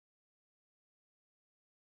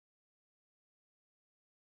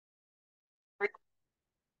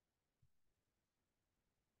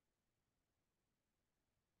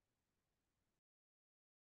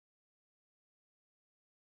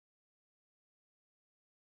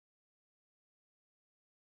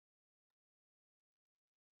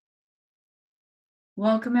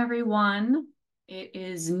Welcome, everyone. It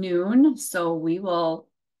is noon, so we will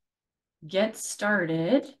get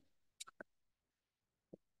started.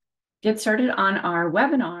 On our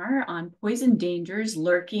webinar on poison dangers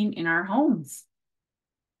lurking in our homes.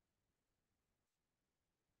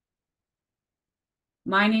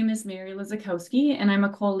 My name is Mary Lizakowski, and I'm a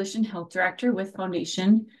Coalition Health Director with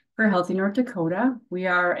Foundation for Healthy North Dakota. We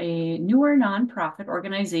are a newer nonprofit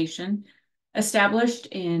organization established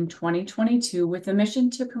in 2022 with a mission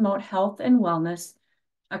to promote health and wellness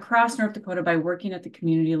across North Dakota by working at the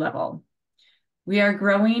community level. We are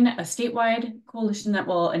growing a statewide coalition that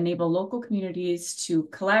will enable local communities to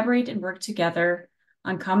collaborate and work together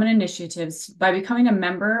on common initiatives. By becoming a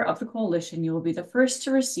member of the coalition, you will be the first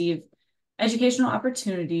to receive educational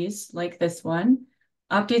opportunities like this one,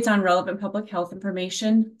 updates on relevant public health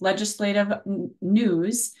information, legislative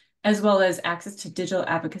news, as well as access to digital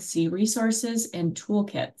advocacy resources and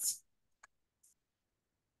toolkits.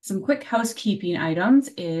 Some quick housekeeping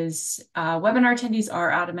items is webinar attendees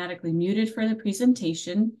are automatically muted for the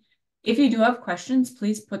presentation. If you do have questions,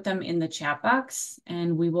 please put them in the chat box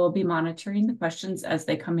and we will be monitoring the questions as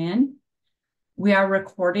they come in. We are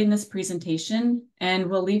recording this presentation and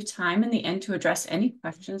we'll leave time in the end to address any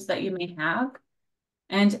questions that you may have.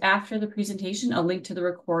 And after the presentation, a link to the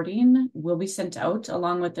recording will be sent out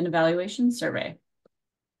along with an evaluation survey.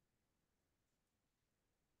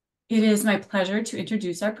 It is my pleasure to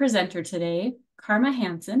introduce our presenter today, Carma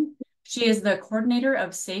Hanson. She is the coordinator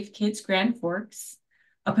of Safe Kids Grand Forks,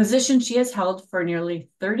 a position she has held for nearly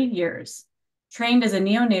 30 years, trained as a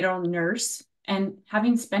neonatal nurse and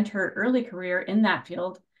having spent her early career in that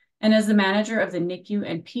field, and as the manager of the NICU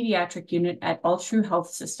and pediatric unit at All True Health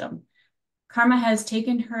System. Carma has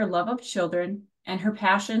taken her love of children and her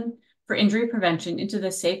passion for injury prevention into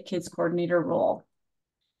the Safe Kids Coordinator role.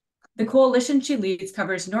 The coalition she leads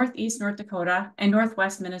covers Northeast North Dakota and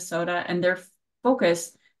Northwest Minnesota, and their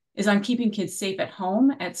focus is on keeping kids safe at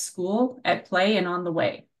home, at school, at play, and on the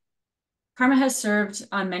way. Carma has served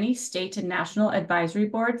on many state and national advisory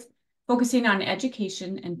boards, focusing on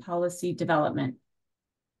education and policy development.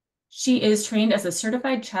 She is trained as a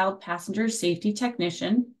certified child passenger safety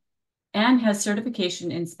technician and has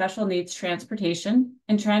certification in special needs transportation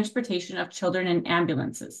and transportation of children in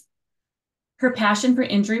ambulances. Her passion for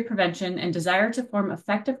injury prevention and desire to form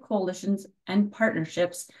effective coalitions and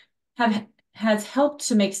partnerships has helped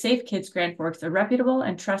to make Safe Kids Grand Forks a reputable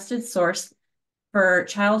and trusted source for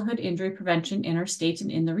childhood injury prevention in our state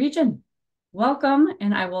and in the region. Welcome,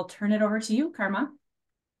 and I will turn it over to you, Carma.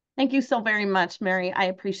 Thank you so very much, Mary. I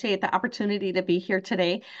appreciate the opportunity to be here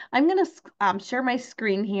today. I'm going to share my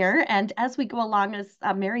screen here. And as we go along, as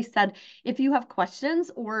Mary said, if you have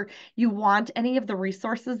questions or you want any of the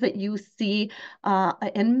resources that you see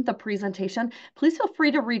in the presentation, please feel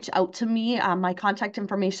free to reach out to me. My contact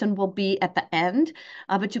information will be at the end,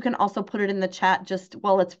 but you can also put it in the chat just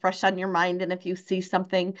while it's fresh on your mind. And if you see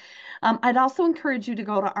something, I'd also encourage you to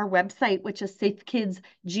go to our website, which is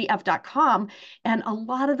safekidsgf.com. And a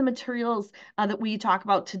lot of the materials that we talk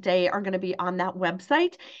about today are going to be on that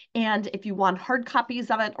website. And if you want hard copies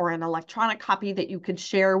of it or an electronic copy that you could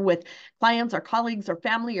share with clients or colleagues or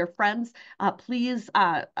family or friends, please,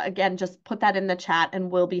 again, just put that in the chat and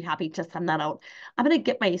we'll be happy to send that out. I'm going to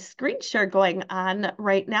get my screen share going on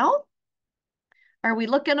right now. Are we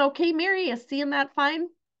looking okay, Mary? Is seeing that fine?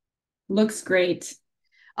 Looks great.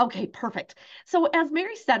 Okay, perfect. So as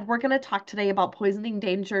Mary said, we're going to talk today about poisoning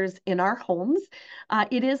dangers in our homes.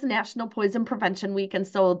 It is National Poison Prevention Week, and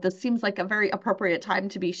so this seems like a very appropriate time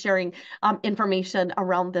to be sharing information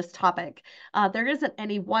around this topic. There isn't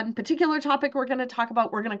any one particular topic we're going to talk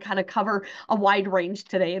about. We're going to kind of cover a wide range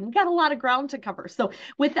today, and we got a lot of ground to cover. So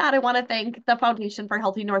with that, I want to thank the Foundation for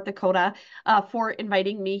Healthy North Dakota for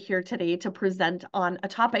inviting me here today to present on a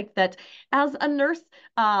topic that, as a nurse,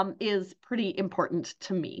 is pretty important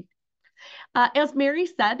to me. As Mary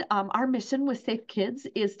said, our mission with Safe Kids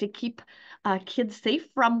is to keep kids safe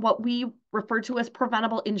from what we refer to as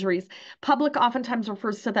preventable injuries. Public oftentimes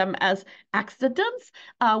refers to them as accidents.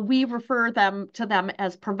 We refer to them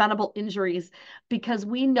as preventable injuries because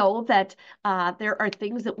we know that there are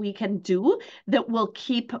things that we can do that will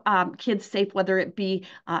keep kids safe, whether it be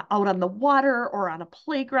out on the water or on a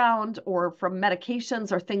playground or from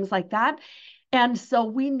medications or things like that. And so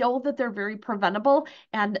we know that they're very preventable,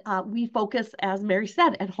 and we focus, as Mary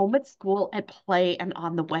said, at home, at school, at play, and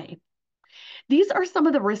on the way. These are some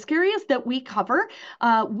of the risk areas that we cover.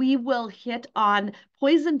 We will hit on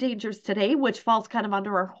poison dangers today, which falls kind of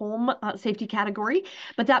under our home safety category.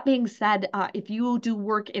 But that being said, if you do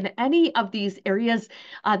work in any of these areas,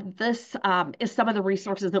 this is some of the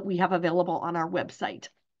resources that we have available on our website.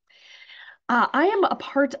 I am a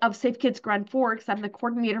part of Safe Kids Grand Forks. I'm the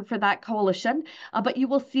coordinator for that coalition, but you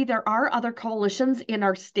will see there are other coalitions in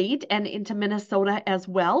our state and into Minnesota as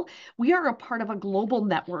well. We are a part of a global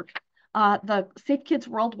network. The Safe Kids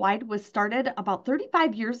Worldwide was started about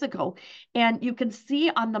 35 years ago, and you can see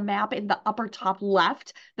on the map in the upper top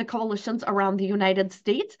left the coalitions around the United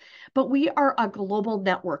States, but we are a global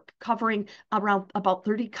network covering around about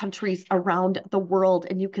 30 countries around the world,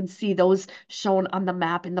 and you can see those shown on the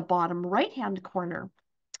map in the bottom right-hand corner.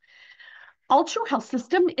 All True Health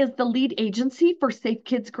System is the lead agency for Safe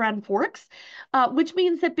Kids Grand Forks, which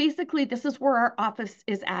means that basically this is where our office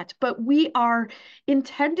is at. But we are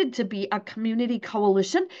intended to be a community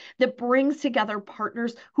coalition that brings together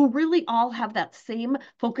partners who really all have that same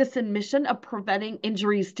focus and mission of preventing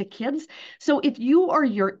injuries to kids. So if you or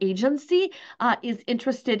your agency is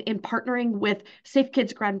interested in partnering with Safe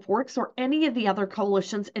Kids Grand Forks or any of the other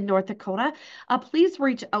coalitions in North Dakota, please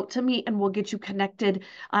reach out to me and we'll get you connected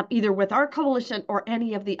either with our coalition or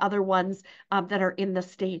any of the other ones that are in the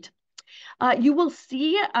state. You will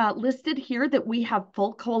see listed here that we have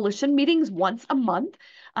full coalition meetings once a month,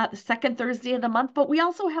 the second Thursday of the month, but we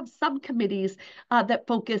also have subcommittees that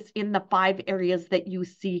focus in the 5 areas that you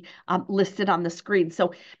see listed on the screen.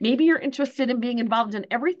 So maybe you're interested in being involved in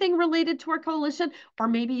everything related to our coalition, or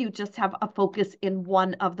maybe you just have a focus in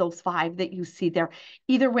one of those 5 that you see there.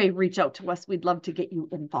 Either way, reach out to us. We'd love to get you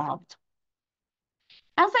involved.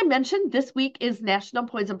 As I mentioned, this week is National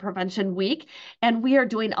Poison Prevention Week, and we are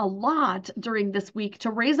doing a lot during this week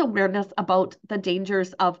to raise awareness about the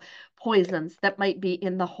dangers of poisons that might be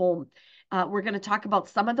in the home. We're going to talk about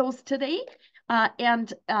some of those today,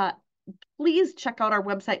 and please check out our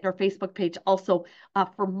website and our Facebook page also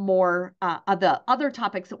for more of the other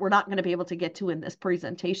topics that we're not going to be able to get to in this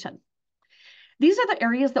presentation. These are the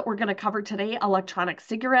areas that we're going to cover today: electronic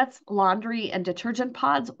cigarettes, laundry and detergent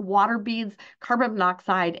pods, water beads, carbon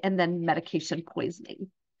monoxide, and then medication poisoning.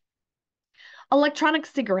 Electronic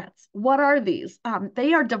cigarettes, what are these?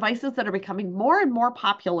 They are devices that are becoming more and more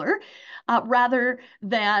popular rather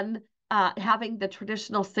than having the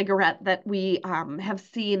traditional cigarette that we have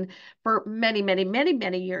seen for many, many, many,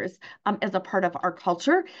 many years as a part of our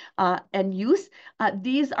culture and use.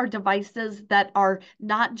 These are devices that are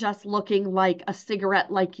not just looking like a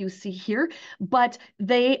cigarette like you see here, but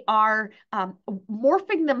they are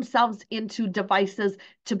morphing themselves into devices,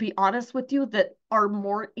 to be honest with you, that are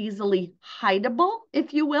more easily hideable,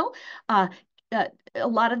 if you will. A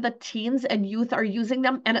lot of the teens and youth are using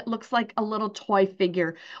them, and it looks like a little toy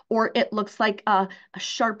figure, or it looks like a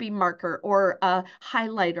Sharpie marker, or a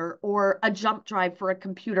highlighter, or a jump drive for a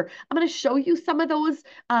computer. I'm going to show you some of those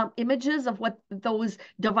images of what those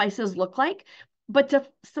devices look like. But to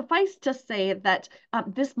suffice to say that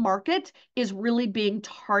this market is really being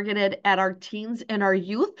targeted at our teens and our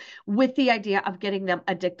youth with the idea of getting them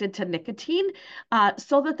addicted to nicotine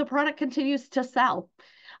so that the product continues to sell.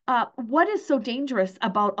 What is so dangerous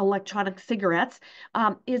about electronic cigarettes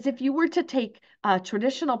is if you were to take a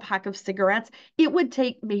traditional pack of cigarettes, it would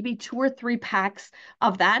take maybe 2 or 3 packs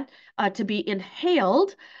of that to be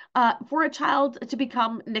inhaled for a child to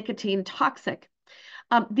become nicotine toxic.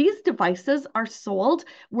 These devices are sold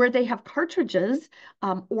where they have cartridges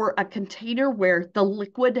or a container where the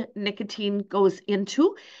liquid nicotine goes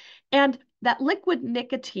into. And that liquid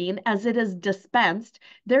nicotine, as it is dispensed,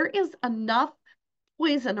 there is enough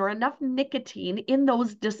poison or enough nicotine in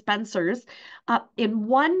those dispensers in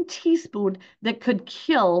 1 teaspoon that could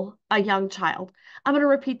kill a young child. I'm going to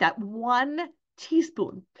repeat that: 1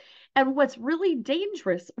 teaspoon. And what's really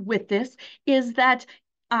dangerous with this is that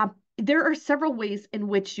there are several ways in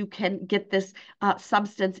which you can get this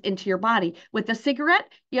substance into your body. With a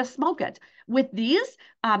cigarette, you smoke it. With these,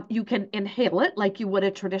 you can inhale it like you would a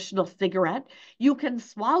traditional cigarette. You can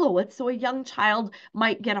swallow it. So a young child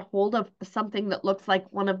might get a hold of something that looks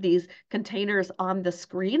like one of these containers on the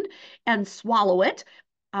screen and swallow it.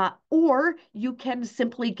 Or you can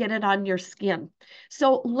simply get it on your skin.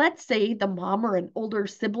 So let's say the mom or an older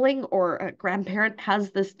sibling or a grandparent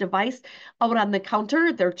has this device out on the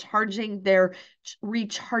counter. They're charging their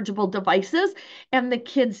rechargeable devices, and the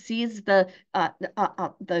kid sees the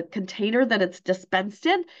container that it's dispensed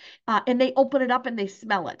in, and they open it up and they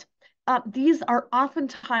smell it. These are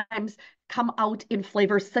oftentimes come out in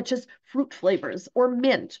flavors such as fruit flavors or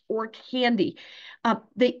mint or candy.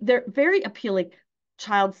 They're very appealing.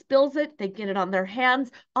 Child spills it, they get it on their hands.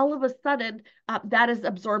 All of a sudden, that is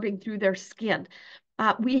absorbing through their skin.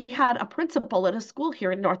 We had a principal at a school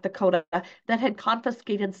here in North Dakota that had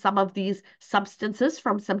confiscated some of these substances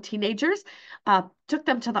from some teenagers, took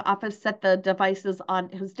them to the office, set the devices on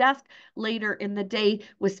his desk. Later in the day,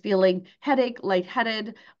 was feeling headache,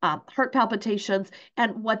 lightheaded, heart palpitations.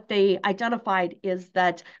 And what they identified is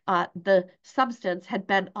that the substance had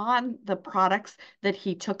been on the products that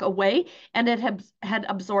he took away, and it had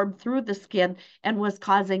absorbed through the skin and was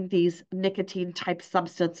causing these nicotine type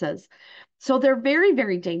substances. So they're very,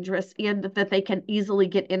 very dangerous in that they can easily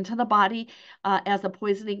get into the body as a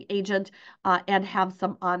poisoning agent and have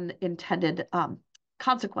some unintended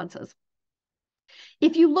consequences.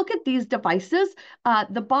 If you look at these devices,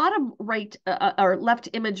 the bottom right or left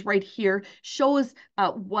image right here shows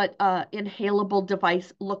what inhalable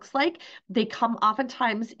device looks like. They come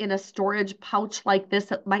oftentimes in a storage pouch like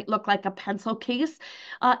this. It might look like a pencil case,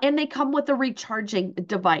 and they come with a recharging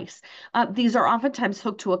device. These are oftentimes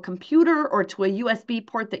hooked to a computer or to a USB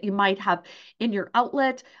port that you might have in your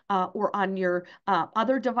outlet or on your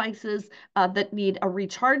other devices that need a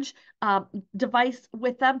recharge device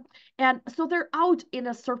with them. And so they're out in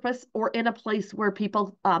a surface or in a place where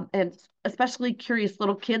people, and especially curious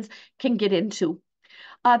little kids, can get into.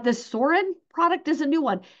 The Soren product is a new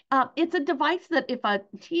one. It's a device that if a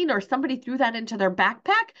teen or somebody threw that into their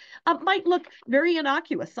backpack, might look very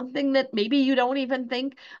innocuous, something that maybe you don't even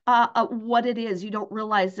think what it is. You don't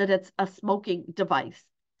realize that it's a smoking device.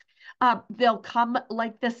 They'll come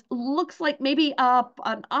like this, looks like maybe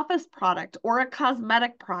an office product or a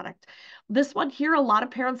cosmetic product. This one here, a lot of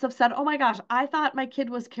parents have said, oh my gosh, I thought my kid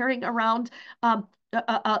was carrying around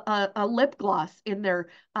a lip gloss in their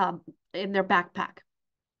backpack.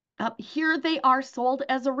 Here they are sold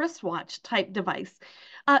as a wristwatch type device.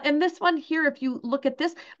 And this one here, if you look at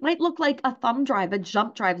this, might look like a thumb drive, a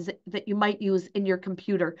jump drive that you might use in your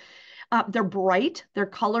computer. They're bright, they're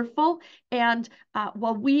colorful, and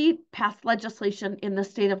while we passed legislation in the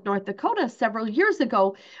state of North Dakota several years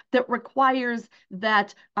ago that requires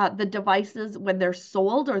that the devices, when they're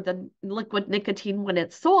sold, or the liquid nicotine when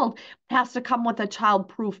it's sold, has to come with a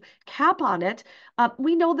child-proof cap on it.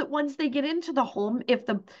 We know that once they get into the home, if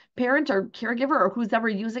the parent or caregiver or who's ever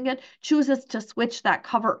using it chooses to switch that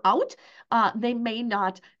cover out, they may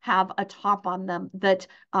not have a top on them that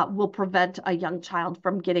will prevent a young child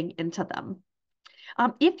from getting into them.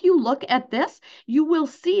 If you look at this, you will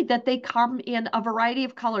see that they come in a variety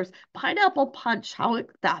of colors. Pineapple punch,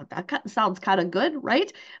 that sounds kind of good,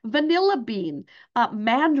 right? Vanilla bean,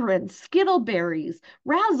 mandarin, skittleberries,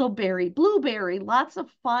 razzleberry, blueberry, lots of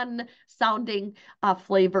fun sounding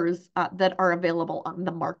flavors that are available on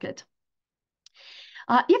the market.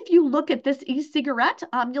 If you look at this e-cigarette,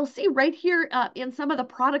 you'll see right here in some of the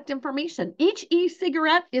product information, each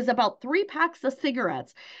e-cigarette is about 3 packs of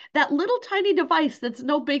cigarettes. That little tiny device that's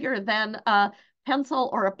no bigger than a pencil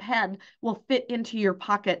or a pen will fit into your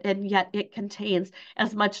pocket, and yet it contains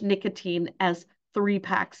as much nicotine as 3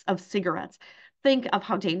 packs of cigarettes. Think of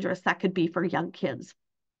how dangerous that could be for young kids.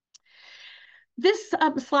 This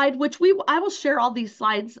slide, which I will share all these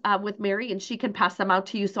slides with Mary, and she can pass them out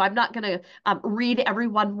to you. So I'm not going to read every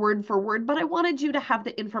one word for word, but I wanted you to have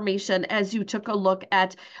the information as you took a look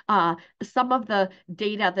at some of the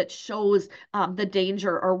data that shows the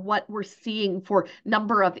danger or what we're seeing for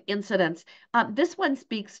number of incidents. This one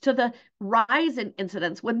speaks to the rise in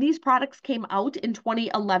incidents. When these products came out in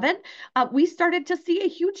 2011, we started to see a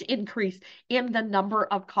huge increase in the number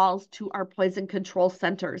of calls to our poison control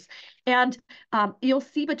centers. And you'll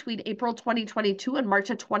see between April 2022 and March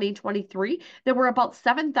of 2023, there were about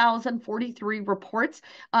 7,043 reports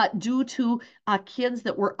due to kids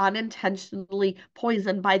that were unintentionally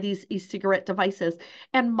poisoned by these e-cigarette devices.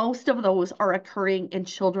 And most of those are occurring in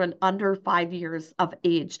children under 5 years of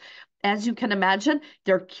age. As you can imagine,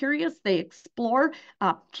 they're curious, they explore.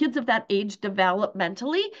 Kids of that age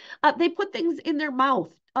developmentally, they put things in their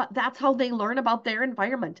mouth. That's how they learn about their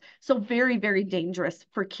environment. So very, very dangerous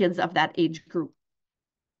for kids of that age group.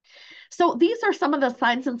 So these are some of the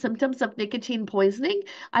signs and symptoms of nicotine poisoning.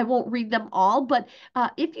 I won't read them all, but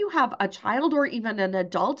if you have a child or even an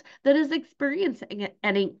adult that is experiencing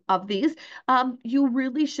any of these, you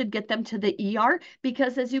really should get them to the ER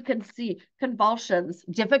because, as you can see, convulsions,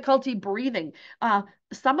 difficulty breathing,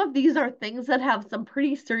 some of these are things that have some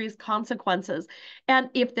pretty serious consequences. And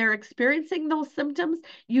if they're experiencing those symptoms,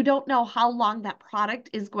 you don't know how long that product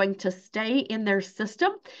is going to stay in their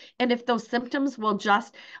system. And if those symptoms will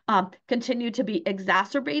just continue to be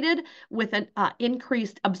exacerbated with an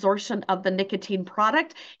increased absorption of the nicotine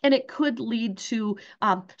product. And it could lead to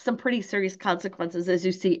some pretty serious consequences, as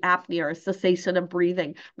you see, apnea or cessation of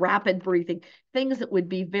breathing, rapid breathing, things that would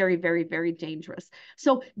be very, very, very dangerous.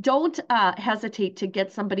 So don't hesitate to get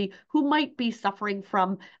get somebody who might be suffering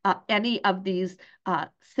from any of these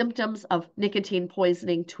symptoms of nicotine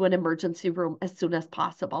poisoning to an emergency room as soon as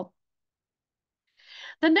possible.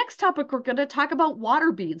 The next topic, we're going to talk about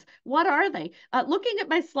water beads. What are they? Looking at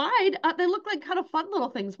my slide, they look like kind of fun little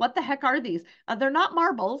things. What the heck are these? They're not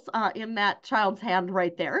marbles in that child's hand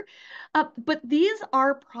right there. But these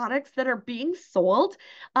are products that are being sold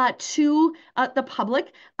to the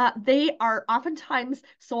public. They are oftentimes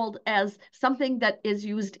sold as something that is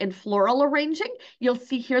used in floral arranging. You'll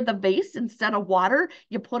see here the vase instead of water.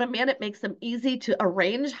 You put them in, it makes them easy to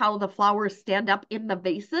arrange how the flowers stand up in the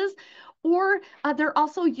vases. Or they're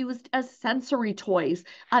also used as sensory toys.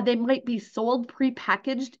 They might be sold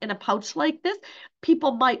pre-packaged in a pouch like this.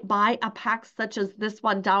 People might buy a pack such as this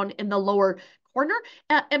one down in the lower corner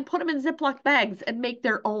and put them in Ziploc bags and make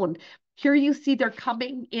their own. Here you see they're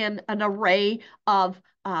coming in an array of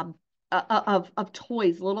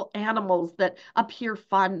toys, little animals that appear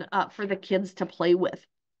fun for the kids to play with.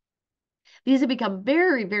 These have become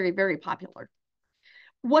very, very, very popular.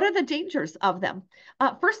 What are the dangers of them?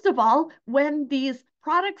 First of all, when these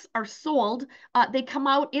products are sold, they come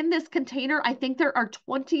out in this container. I think there are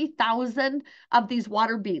 20,000 of these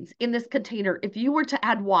water beads in this container. If you were to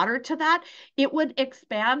add water to that, it would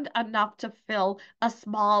expand enough to fill a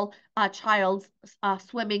small child's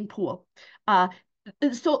swimming pool.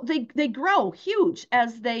 So they grow huge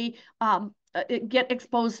as they get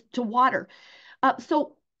exposed to water.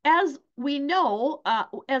 So as we know,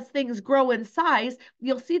 as things grow in size,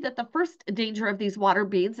 you'll see that the first danger of these water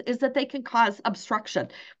beads is that they can cause obstruction.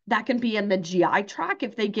 That can be in the GI tract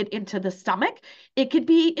if they get into the stomach. It could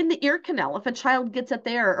be in the ear canal if a child gets it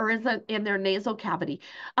there, or is it in their nasal cavity.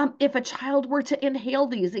 If a child were to inhale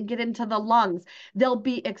these and get into the lungs, they'll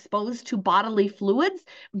be exposed to bodily fluids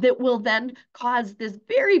that will then cause this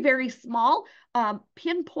very, very small,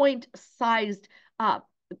 pinpoint sized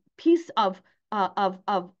piece of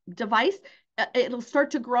device. It'll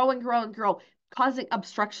start to grow and grow and grow, causing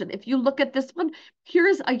obstruction. If you look at this one,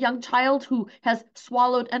 here's a young child who has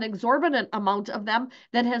swallowed an exorbitant amount of them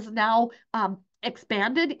that has now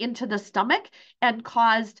expanded into the stomach and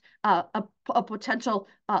caused a potential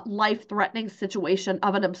life-threatening situation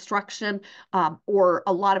of an obstruction or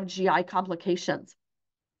a lot of GI complications.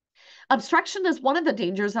 Obstruction is one of the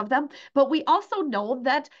dangers of them, but we also know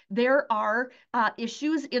that there are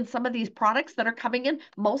issues in some of these products that are coming in,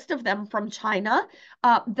 most of them from China,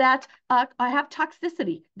 that have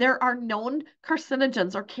toxicity. There are known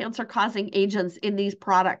carcinogens or cancer-causing agents in these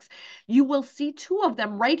products. You will see two of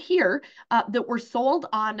them right here that were sold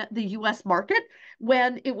on the US market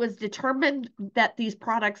when it was determined that these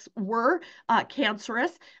products were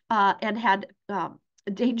cancerous and had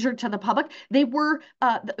danger to the public. They were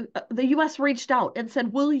the US reached out and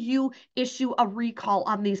said, will you issue a recall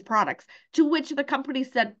on these products? To which the company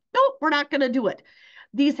said, no, we're not going to do it.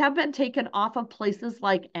 These have been taken off of places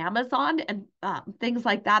like Amazon and things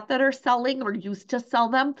like that that are selling or used to sell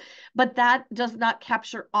them, but that does not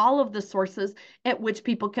capture all of the sources at which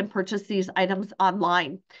people can purchase these items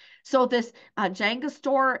online. So this Jenga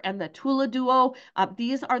store and the Tula Duo,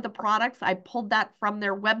 these are the products. I pulled that from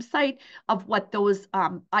their website of what those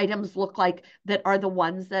items look like that are the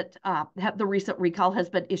ones that have the recent recall has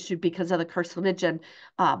been issued because of the carcinogen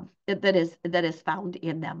that is found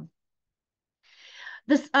in them.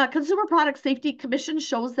 This Consumer Product Safety Commission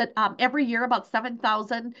shows that every year about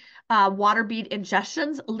 7,000 water bead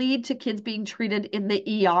ingestions lead to kids being treated in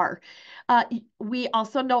the ER. We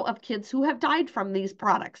also know of kids who have died from these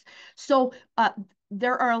products. So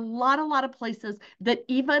there are a lot of places that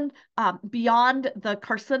even beyond the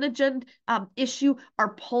carcinogen issue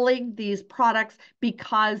are pulling these products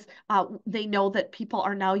because they know that people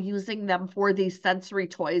are now using them for these sensory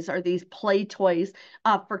toys or these play toys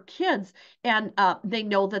for kids. And they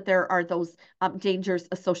know that there are those dangers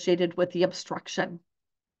associated with the obstruction.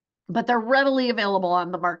 But they're readily available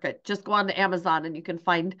on the market. Just go on to Amazon and you can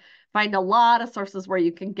find a lot of sources where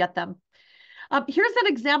you can get them. Here's an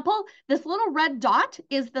example. This little red dot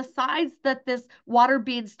is the size that this water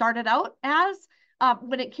bead started out as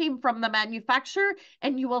when it came from the manufacturer.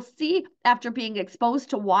 And you will see after being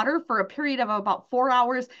exposed to water for a period of about 4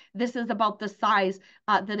 hours, this is about the size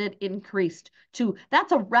that it increased to.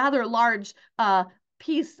 That's a rather large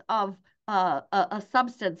piece of a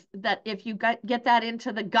substance that if you get that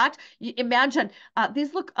into the gut, you imagine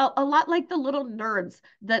these look a lot like the little nerds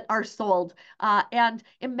that are sold. And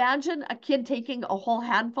imagine a kid taking a whole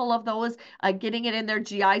handful of those, getting it in their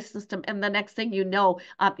GI system, and the next thing you know,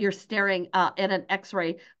 you're staring at an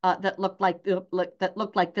X-ray that looked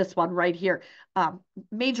like this one right here.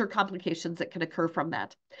 Major complications that can occur from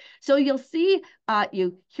that. So you'll see,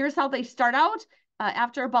 here's how they start out.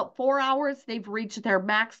 after about 4 hours, they've reached their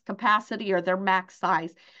max capacity or their max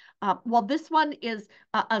size. Well, this one is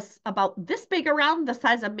about this big around, the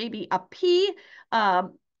size of maybe a pea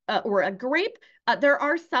or a grape. There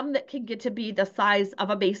are some that can get to be the size of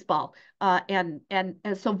a baseball, and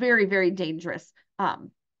so very, very dangerous.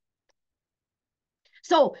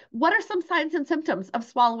 So, what are some signs and symptoms of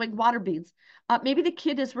swallowing water beads? Maybe the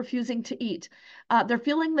kid is refusing to eat. They're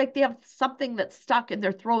feeling like they have something that's stuck in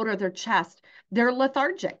their throat or their chest. They're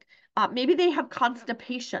lethargic. Maybe they have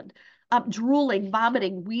constipation, drooling,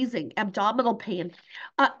 vomiting, wheezing, abdominal pain.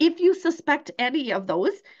 If you suspect any of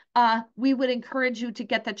those, we would encourage you to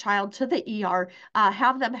get the child to the ER,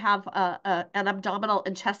 have them have an abdominal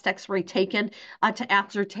and chest x-ray taken to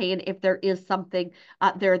ascertain if there is something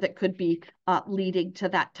there that could be leading to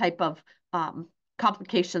that type of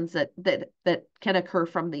complications that can occur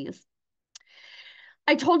from these.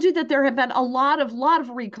 I told you that there have been a lot of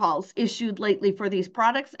recalls issued lately for these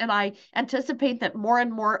products, and I anticipate that more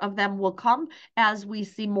and more of them will come as we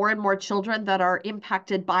see more and more children that are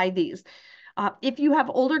impacted by these. If you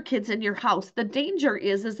have older kids in your house, the danger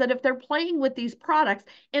is that if they're playing with these products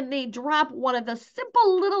and they drop one of the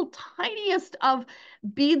simple little tiniest of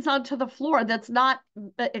beads onto the floor that's not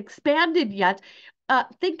expanded yet,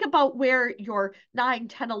 think about where your 9,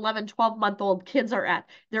 10, 11, 12-month-old kids are at.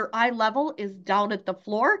 Their eye level is down at the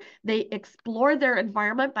floor. They explore their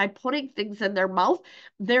environment by putting things in their mouth.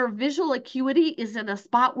 Their visual acuity is in a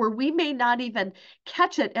spot where we may not even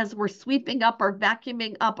catch it as we're sweeping up or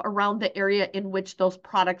vacuuming up around the area in which those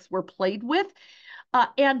products were played with.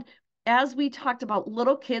 And as we talked about,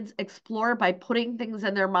 little kids explore by putting things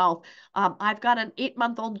in their mouth. I've got an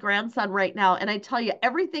 8-month-old grandson right now, and I tell you,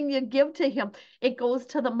 everything you give to him, it goes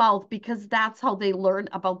to the mouth because that's how they learn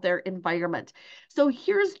about their environment. So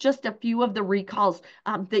here's just a few of the recalls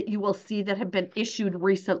that you will see that have been issued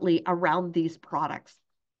recently around these products.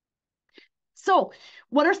 So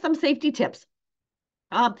what are some safety tips?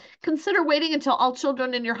 Consider waiting until all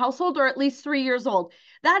children in your household are at least 3 years old.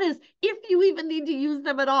 That is, if you even need to use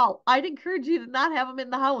them at all. I'd encourage you to not have them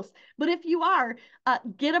in the house. But if you are,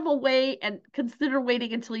 get them away and consider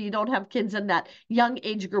waiting until you don't have kids in that young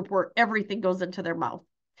age group where everything goes into their mouth.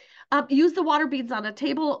 Use the water beads on a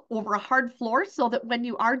table over a hard floor so that when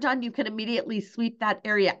you are done, you can immediately sweep that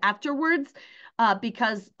area afterwards.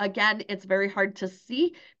 Because again, it's very hard to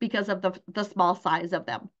see because of the small size of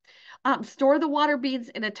them. Store the water beads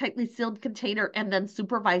in a tightly sealed container and then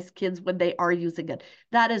supervise kids when they are using it.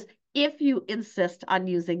 That is, if you insist on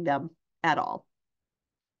using them at all.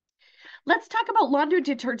 Let's talk about laundry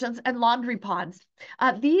detergents and laundry pods.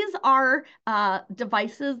 These are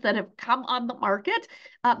devices that have come on the market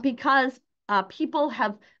because people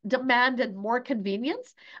have demanded more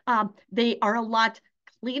convenience. They are a lot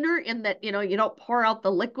cleaner in that, you don't pour out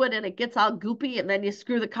the liquid and it gets all goopy and then you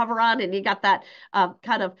screw the cover on and you got that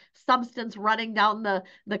kind of substance running down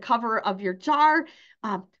the cover of your jar.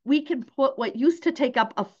 We can put what used to take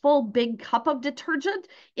up a full big cup of detergent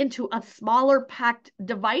into a smaller packed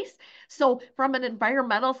device. So from an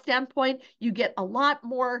environmental standpoint, you get a lot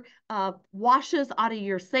more washes out of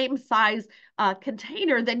your same size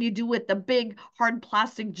container than you do with the big hard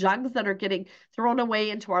plastic jugs that are getting thrown away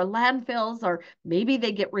into our landfills, or maybe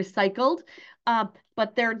they get recycled.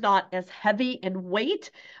 But they're not as heavy in weight.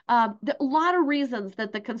 A lot of reasons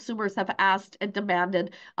that the consumers have asked and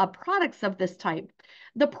demanded products of this type.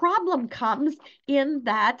 The problem comes in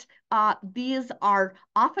that these are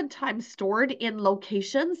oftentimes stored in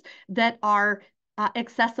locations that are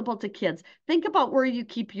accessible to kids. Think about where you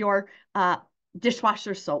keep your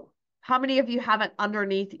dishwasher soap. How many of you have it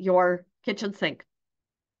underneath your kitchen sink?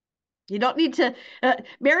 You don't need to,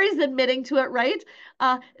 Mary's admitting to it, right?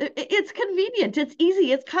 It's convenient. It's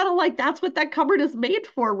easy. It's kind of like that's what that cupboard is made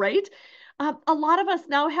for, right? A lot of us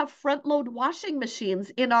now have front load washing machines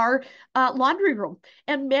in our laundry room.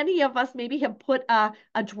 And many of us maybe have put a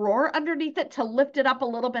drawer underneath it to lift it up a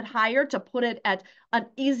little bit higher to put it at an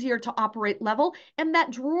easier to operate level. And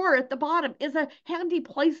that drawer at the bottom is a handy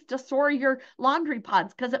place to store your laundry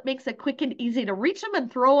pods because it makes it quick and easy to reach them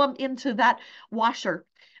and throw them into that washer.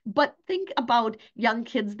 But think about young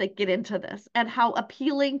kids that get into this and how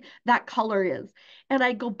appealing that color is. And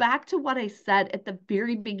I go back to what I said at the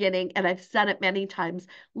very beginning, and I've said it many times.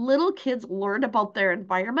 Little kids learn about their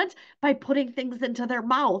environment by putting things into their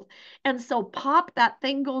mouth. And so pop, that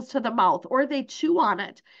thing goes to the mouth, or they chew on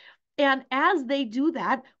it. And as they do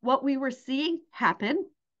that, what we were seeing happen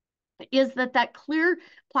is that clear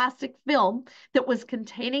plastic film that was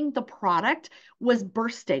containing the product was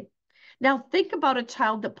bursting. Now, think about a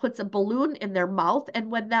child that puts a balloon in their mouth,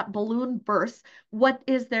 and when that balloon bursts, what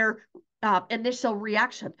is their initial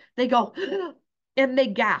reaction? They go, and they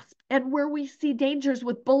gasp. And where we see dangers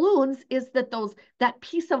with balloons is that that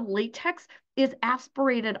piece of latex is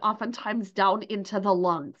aspirated oftentimes down into the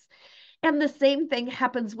lungs. And the same thing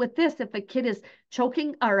happens with this. If a kid is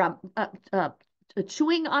choking or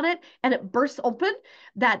chewing on it and it bursts open,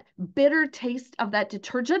 that bitter taste of that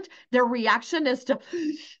detergent, their reaction is to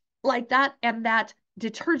like that. And that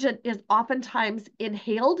detergent is oftentimes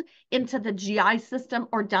inhaled into the GI system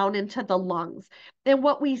or down into the lungs. And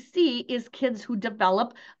what we see is kids who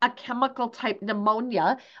develop a chemical type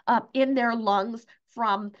pneumonia in their lungs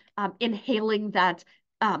from inhaling that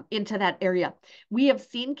into that area. We have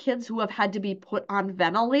seen kids who have had to be put on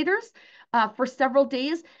ventilators for several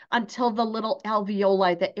days until the little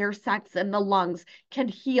alveoli, the air sacs in the lungs, can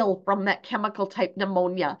heal from that chemical type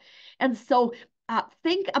pneumonia. And so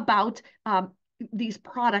think about these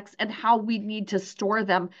products and how we need to store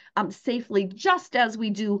them safely, just as we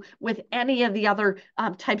do with any of the other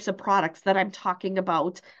types of products that I'm talking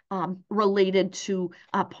about related to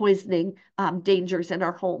poisoning dangers in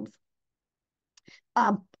our homes.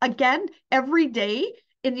 Again, every day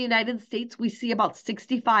in the United States, we see about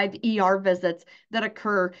 65 ER visits that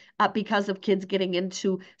occur because of kids getting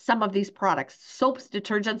into some of these products: soaps,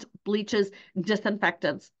 detergents, bleaches,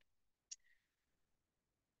 disinfectants.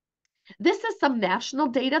 This is some national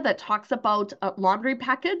data that talks about laundry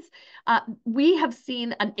packets. We have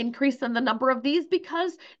seen an increase in the number of these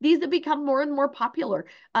because these have become more and more popular.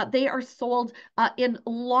 They are sold in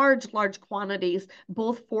large quantities,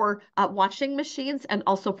 both for washing machines and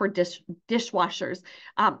also for dishwashers.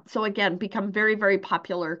 So again, become very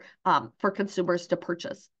popular for consumers to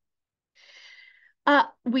purchase.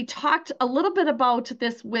 We talked a little bit about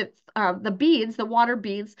this with the beads, the water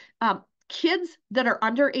beads. Kids that are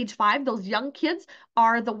under age 5, those young kids,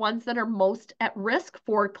 are the ones that are most at risk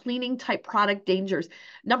for cleaning type product dangers.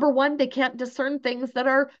 Number one, they can't discern things that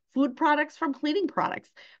are food products from cleaning products.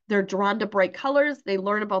 They're drawn to bright colors. They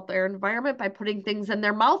learn about their environment by putting things in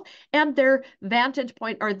their mouth, and their vantage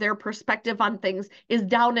point or their perspective on things is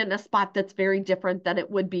down in a spot that's very different than it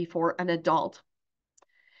would be for an adult.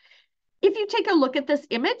 If you take a look at this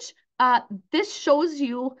image, this shows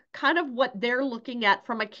you kind of what they're looking at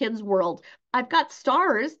from a kid's world. I've got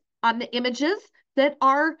stars on the images that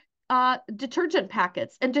are detergent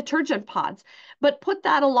packets and detergent pods, but put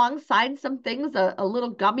that alongside some things, a little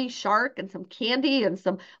gummy shark and some candy and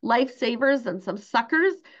some lifesavers and some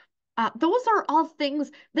suckers. Those are all things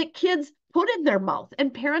that kids put in their mouth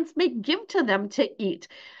and parents may give to them to eat.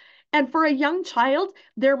 And for a young child,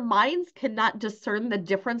 their minds cannot discern the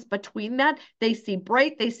difference between that. They see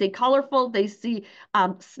bright, they see colorful, they see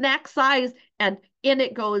snack size, and in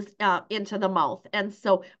it goes into the mouth. And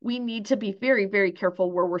so we need to be very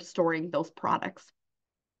careful where we're storing those products.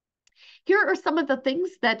 Here are some of the things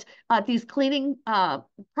that these cleaning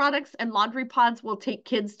products and laundry pods will take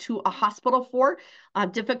kids to a hospital for: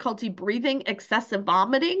 difficulty breathing, excessive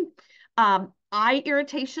vomiting, eye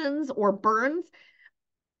irritations or burns,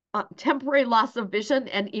 temporary loss of vision,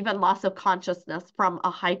 and even loss of consciousness from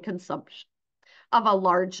a high consumption of a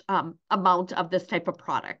large amount of this type of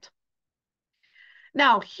product.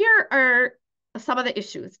 Now, here are some of the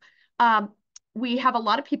issues. We have a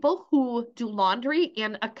lot of people who do laundry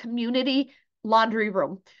in a community laundry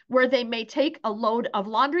room where they may take a load of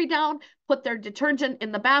laundry down, put their detergent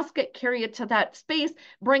in the basket, carry it to that space,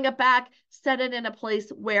 bring it back, set it in a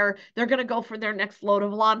place where they're going to go for their next load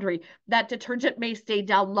of laundry. That detergent may stay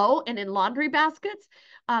down low and in laundry baskets.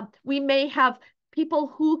 We may have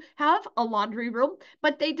people who have a laundry room,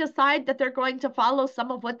 but they decide that they're going to follow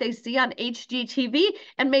some of what they see on HGTV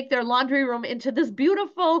and make their laundry room into this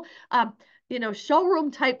beautiful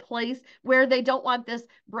showroom type place where they don't want this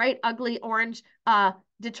bright, ugly orange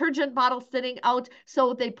detergent bottle sitting out.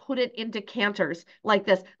 So they put it in decanters like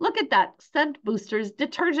this. Look at that. Scent boosters,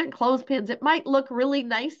 detergent clothespins. It might look really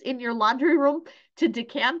nice in your laundry room to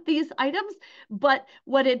decant these items, but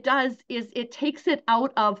what it does is it takes it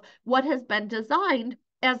out of what has been designed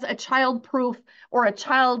as a child-proof or a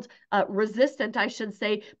child-resistant, I should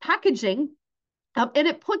say, packaging. And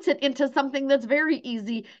it puts it into something that's very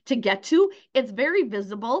easy to get to. It's very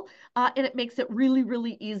visible, and it makes it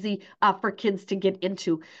really easy for kids to get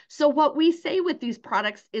into. So what we say with these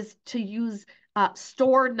products is to use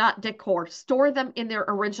store, not decor. Store them in their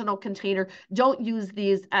original container. Don't use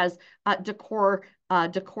these as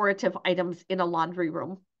decorative items in a laundry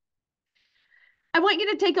room. I want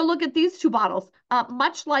you to take a look at these two bottles.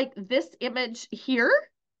 Much like this image here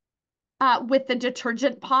with the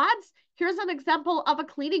detergent pods, here's an example of a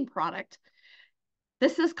cleaning product.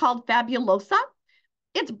 This is called Fabulosa.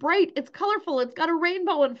 It's bright, it's colorful, it's got a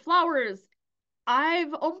rainbow and flowers.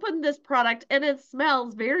 I've opened this product and it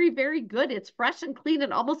smells very, very good. It's fresh and clean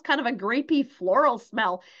and almost kind of a grapey floral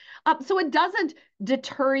smell. So it doesn't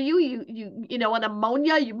deter you. An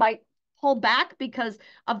ammonia, you might pull back because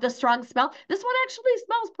of the strong smell. This one actually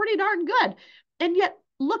smells pretty darn good. And yet,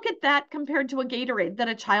 look at that compared to a Gatorade that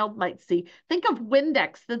a child might see. Think of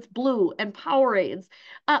Windex that's blue and Powerades.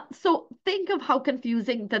 So think of how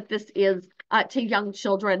confusing that this is to young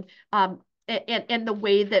children. And the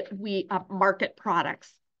way that we market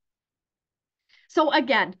products. So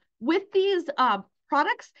again, with these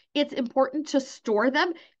products, it's important to store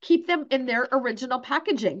them, keep them in their original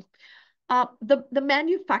packaging. The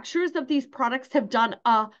manufacturers of these products have done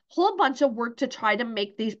a whole bunch of work to try to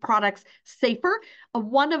make these products safer.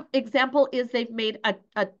 One of example is they've made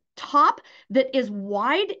a top that is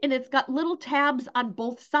wide and it's got little tabs on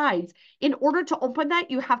both sides. In order to open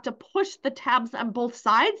that, you have to push the tabs on both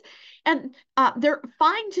sides. And they're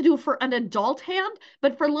fine to do for an adult hand,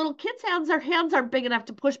 but for little kids' hands, their hands aren't big enough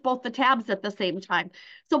to push both the tabs at the same time.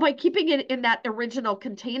 So by keeping it in that original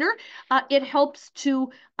container, it helps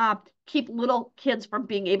to keep little kids from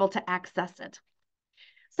being able to access it.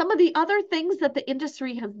 Some of the other things that the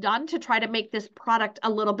industry has done to try to make this product a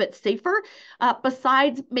little bit safer,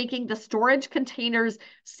 besides making the storage containers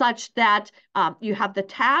such that you have the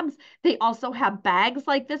tabs, they also have bags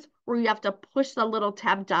like this where you have to push the little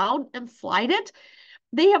tab down and slide it.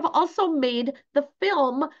 They have also made the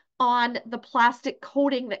film on the plastic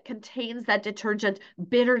coating that contains that detergent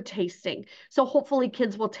bitter tasting. So hopefully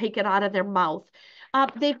kids will take it out of their mouth.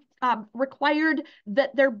 They've required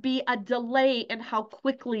that there be a delay in how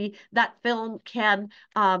quickly that film can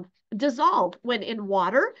dissolve when in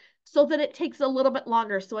water so that it takes a little bit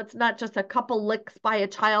longer. So it's not just a couple licks by a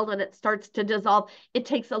child and it starts to dissolve. It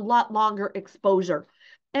takes a lot longer exposure.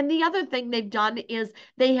 And the other thing they've done is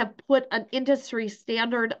they have put an industry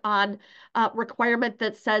standard on requirement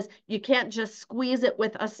that says you can't just squeeze it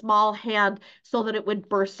with a small hand so that it would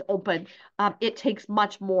burst open. It takes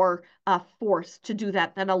much more force to do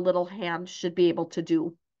that than a little hand should be able to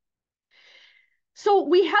do. So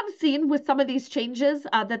we have seen with some of these changes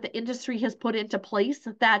that the industry has put into place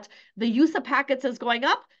that the use of packets is going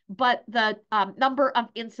up, but the number of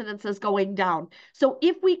incidents is going down. So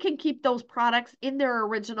if we can keep those products in their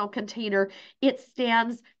original container, it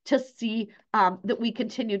stands to see that we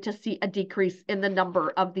continue to see a decrease in the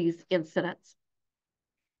number of these incidents.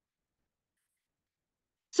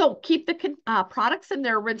 So keep the products in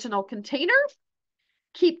their original container,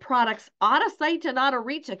 keep products out of sight and out of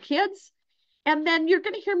reach of kids. And then you're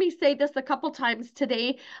going to hear me say this a couple times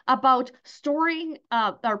today about storing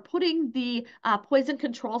or putting the Poison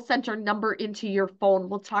Control Center number into your phone.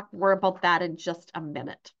 We'll talk more about that in just a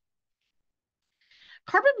minute.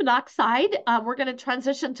 Carbon monoxide, we're going to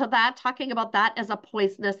transition to that, talking about that as a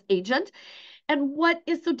poisonous agent. And what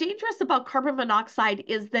is so dangerous about carbon monoxide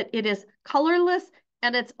is that it is colorless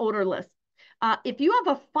and it's odorless. If you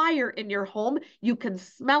have a fire in your home, you can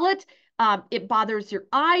smell it. It bothers your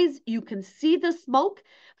eyes. You can see the smoke.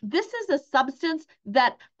 This is a substance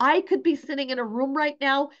that I could be sitting in a room right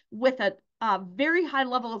now with a very high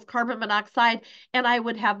level of carbon monoxide, and I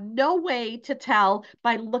would have no way to tell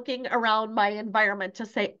by looking around my environment to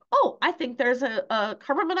say, oh, I think there's a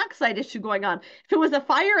carbon monoxide issue going on. If it was a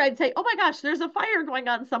fire, I'd say, oh my gosh, there's a fire going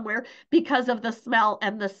on somewhere because of the smell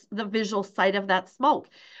and the visual sight of that smoke.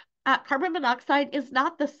 Carbon monoxide is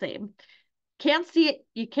not the same. Can't see it,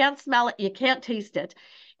 you can't smell it, you can't taste it.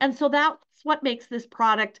 And so that's what makes this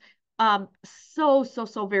product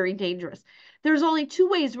so very dangerous. There's only two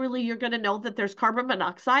ways really you're going to know that there's carbon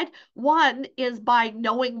monoxide. One is by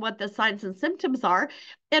knowing what the signs and symptoms are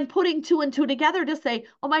and putting two and two together to say,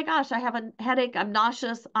 oh my gosh, I have a headache, I'm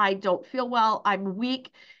nauseous, I don't feel well, I'm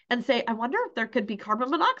weak, and say, I wonder if there could be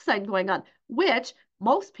carbon monoxide going on, which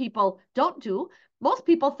most people don't do. Most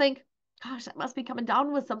people think, gosh, I must be coming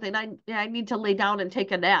down with something. I need to lay down and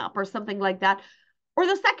take a nap or something like that. Or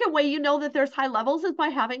the second way you know that there's high levels is by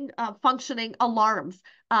having functioning alarms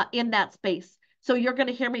in that space. So you're going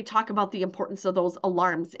to hear me talk about the importance of those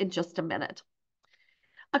alarms in just a minute.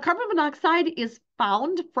 A carbon monoxide is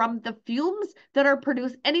found from the fumes that are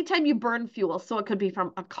produced anytime you burn fuel. So it could be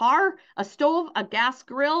from a car, a stove, a gas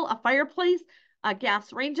grill, a fireplace,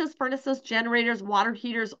 gas ranges, furnaces, generators, water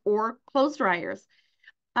heaters, or clothes dryers.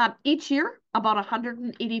 Each year, about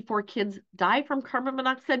 184 kids die from carbon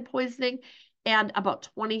monoxide poisoning, and about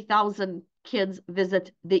 20,000 kids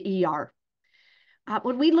visit the ER.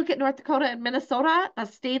 When we look at North Dakota and Minnesota,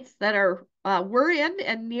 states that are we're in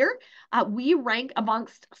and near, we rank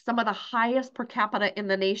amongst some of the highest per capita in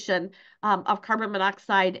the nation of carbon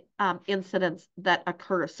monoxide incidents that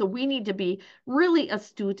occur. So we need to be really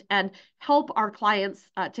astute and help our clients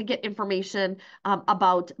to get information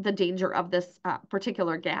about the danger of this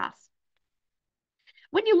particular gas.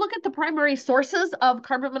 When you look at the primary sources of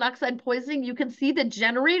carbon monoxide poisoning, you can see the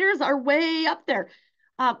generators are way up there.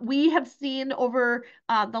 We have seen over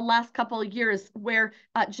the last couple of years where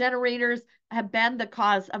generators have been the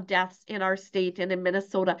cause of deaths in our state and in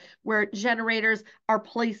Minnesota, where generators are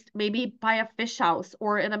placed maybe by a fish house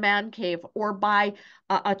or in a man cave or by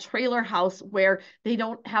a trailer house where they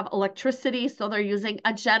don't have electricity, so they're using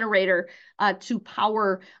a generator to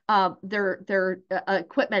power their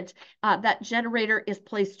equipment. That generator is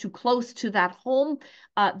placed too close to that home.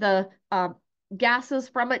 The gases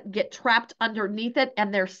from it get trapped underneath it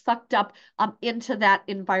and they're sucked up into that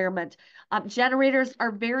environment. Generators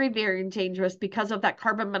are very, very dangerous because of that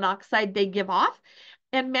carbon monoxide they give off.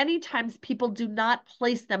 And many times people do not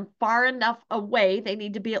place them far enough away. They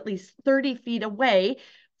need to be at least 30 feet away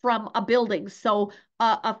from a building. So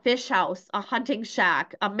a fish house, a hunting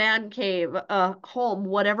shack, a man cave, a home,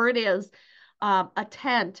 whatever it is, a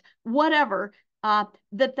tent, whatever,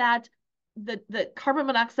 the carbon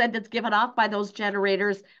monoxide that's given off by those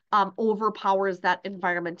generators overpowers that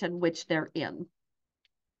environment in which they're in.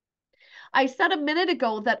 I said a minute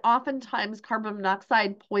ago that oftentimes carbon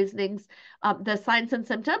monoxide poisonings, the signs and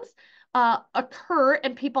symptoms occur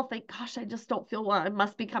and people think, gosh, I just don't feel well. I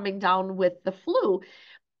must be coming down with the flu.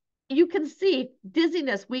 You can see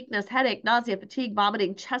dizziness, weakness, headache, nausea, fatigue,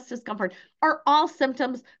 vomiting, chest discomfort are all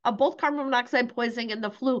symptoms of both carbon monoxide poisoning and the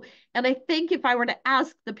flu. And I think if I were to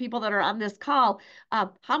ask the people that are on this call,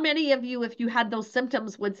 how many of you, if you had those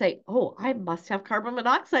symptoms, would say, oh, I must have carbon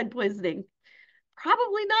monoxide poisoning?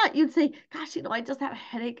 Probably not. You'd say, gosh, I just have a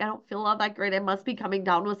headache. I don't feel all that great. I must be coming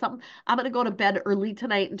down with something. I'm going to go to bed early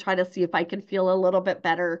tonight and try to see if I can feel a little bit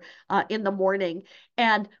better in the morning.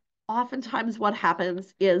 And oftentimes what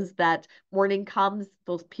happens is that morning comes,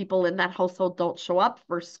 those people in that household don't show up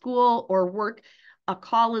for school or work. A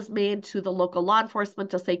call is made to the local law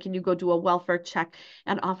enforcement to say, can you go do a welfare check?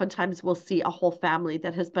 And oftentimes we'll see a whole family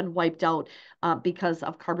that has been wiped out because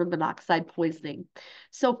of carbon monoxide poisoning.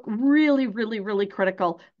 So really, really, really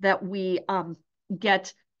critical that we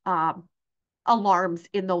get alarms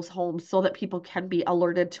in those homes so that people can be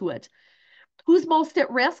alerted to it. Who's most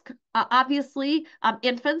at risk? Obviously,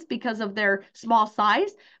 infants because of their small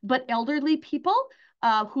size, but elderly people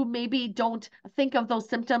who maybe don't think of those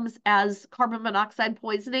symptoms as carbon monoxide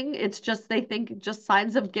poisoning. It's just, they think just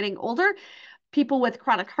signs of getting older. People with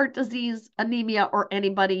chronic heart disease, anemia, or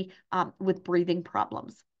anybody with breathing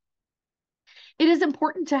problems. It is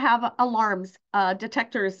important to have alarms,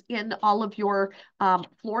 detectors in all of your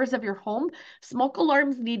floors of your home. Smoke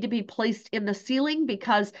alarms need to be placed in the ceiling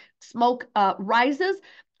because smoke rises.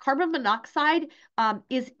 Carbon monoxide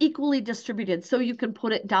is equally distributed. So you can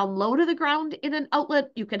put it down low to the ground in an outlet.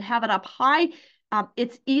 You can have it up high.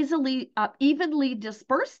 It's evenly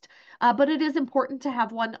dispersed, but it is important to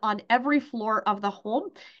have one on every floor of the home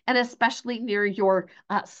and especially near your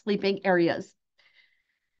sleeping areas.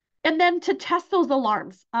 And then to test those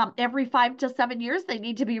alarms, every 5 to 7 years, they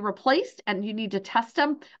need to be replaced and you need to test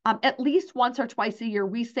them at least once or twice a year.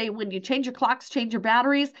 We say when you change your clocks, change your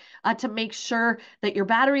batteries to make sure that your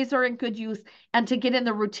batteries are in good use and to get in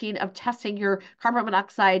the routine of testing your carbon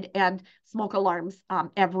monoxide and smoke alarms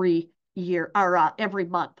every year or every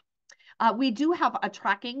month. We do have a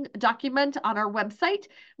tracking document on our website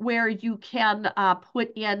where you can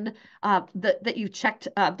put in that you checked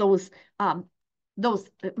those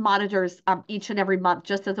monitors each and every month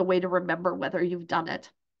just as a way to remember whether you've done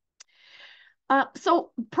it.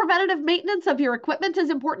 So preventative maintenance of your equipment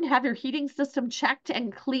is important. Have your heating system checked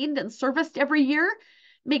and cleaned and serviced every year.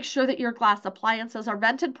 Make sure that your glass appliances are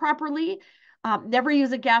vented properly. Never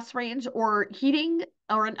use a gas range or heating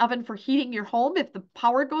or an oven for heating your home if the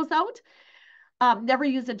power goes out. Never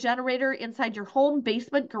use a generator inside your home,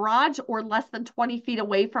 basement, garage, or less than 20 feet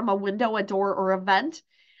away from a window, a door, or a vent.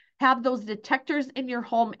 Have those detectors in your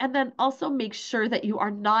home, and then also make sure that you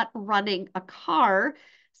are not running a car,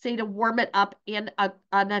 say to warm it up in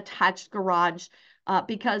an attached garage,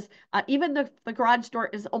 because even if the garage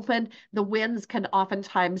door is open, the winds can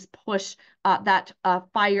oftentimes push that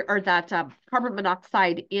fire or that carbon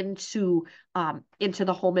monoxide into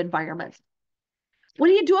the home environment. What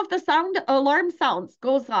do you do if the alarm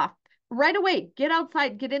goes off? Right away, get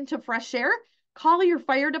outside, get into fresh air. call your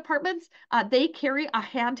fire departments. They carry a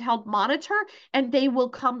handheld monitor, and they will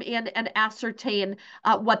come in and ascertain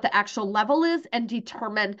what the actual level is and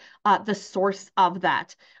determine the source of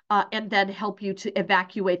that, and then help you to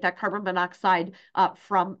evacuate that carbon monoxide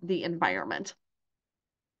from the environment.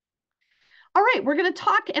 All right, we're going to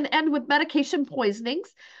talk and end with medication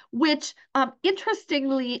poisonings, which,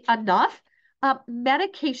 interestingly enough,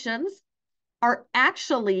 medications are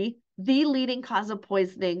actually the leading cause of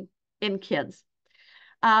poisoning in kids.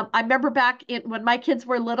 I remember back when my kids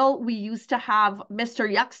were little, we used to have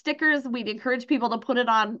Mr. Yuck stickers. We'd encourage people to put it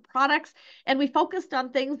on products, and we focused on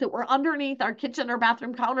things that were underneath our kitchen or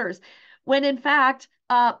bathroom counters, when in fact,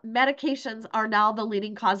 medications are now the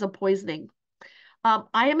leading cause of poisoning.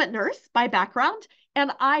 I am a nurse by background,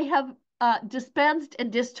 and I have dispensed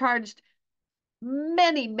and discharged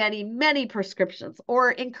many, many, many prescriptions or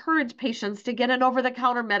encourage patients to get an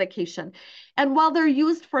over-the-counter medication. And while they're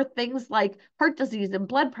used for things like heart disease and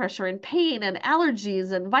blood pressure and pain and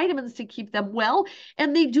allergies and vitamins to keep them well,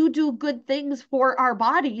 and they do good things for our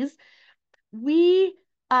bodies, we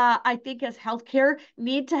I think as healthcare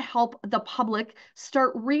need to help the public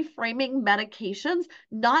start reframing medications,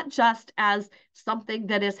 not just as something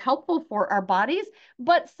that is helpful for our bodies,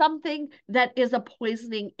 but something that is a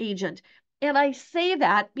poisoning agent. And I say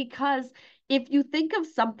that because if you think of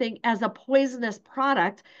something as a poisonous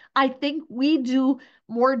product, I think we do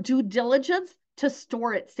more due diligence to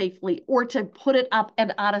store it safely or to put it up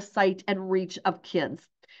and out of sight and reach of kids.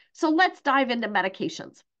 So let's dive into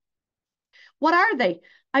medications. What are they?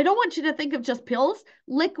 I don't want you to think of just pills,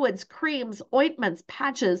 liquids, creams, ointments,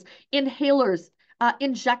 patches, inhalers,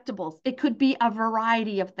 injectables. It could be a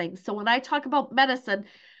variety of things. So when I talk about medicine,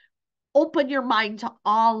 open your mind to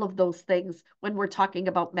all of those things when we're talking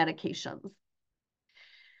about medications.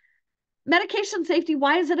 Medication safety,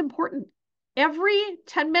 why is it important? Every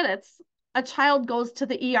 10 minutes, a child goes to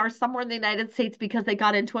the ER somewhere in the United States because they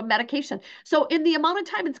got into a medication. So in the amount of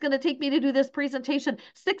time it's going to take me to do this presentation,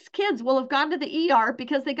 6 kids will have gone to the ER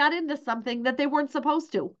because they got into something that they weren't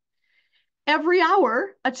supposed to. Every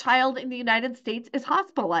hour, a child in the United States is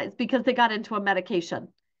hospitalized because they got into a medication.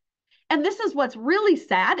 And this is what's really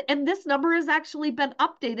sad. And this number has actually been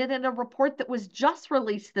updated in a report that was just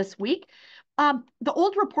released this week. The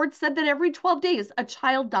old report said that every 12 days, a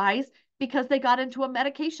child dies because they got into a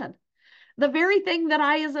medication. The very thing that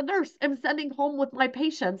I, as a nurse, am sending home with my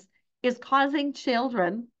patients is causing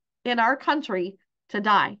children in our country to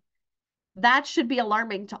die. That should be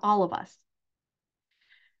alarming to all of us.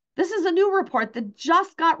 This is a new report that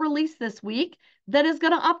just got released this week that is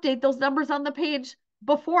going to update those numbers on the page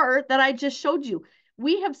before that I just showed you.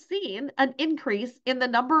 We have seen an increase in the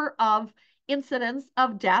number of incidents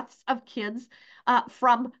of deaths of kids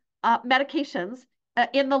from medications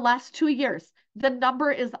in the last 2 years. The number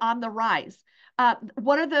is on the rise.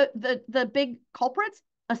 What are the big culprits?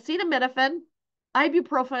 Acetaminophen,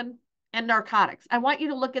 ibuprofen, and narcotics. I want you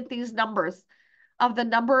to look at these numbers of the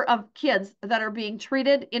number of kids that are being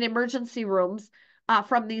treated in emergency rooms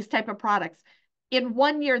from these type of products. In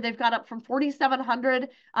 1 year, they've got up from 4,700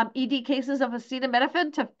 ED cases of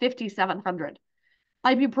acetaminophen to 5,700.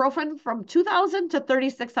 Ibuprofen from 2,000 to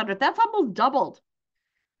 3,600. That's almost doubled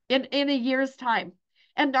in a year's time.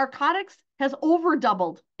 And narcotics has over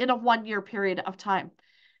doubled in a 1 year period of time.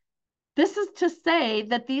 This is to say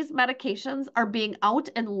that these medications are being out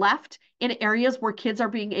and left in areas where kids are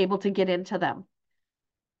being able to get into them.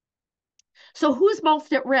 So who's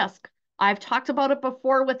most at risk? I've talked about it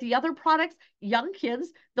before with the other products, young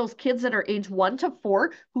kids, those kids that are age 1 to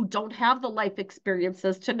 4, who don't have the life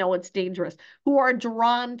experiences to know it's dangerous, who are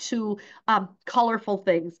drawn to colorful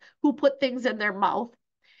things, who put things in their mouth.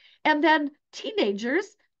 And then teenagers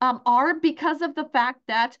are, because of the fact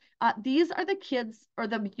that these are the kids or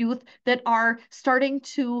the youth that are starting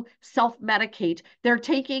to self-medicate. They're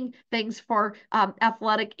taking things for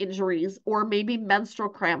athletic injuries or maybe menstrual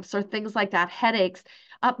cramps or things like that, headaches.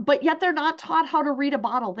 But yet they're not taught how to read a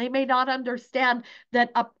bottle. They may not understand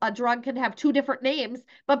that a drug can have 2 different names,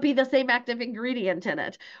 but be the same active ingredient in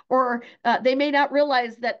it. Or they may not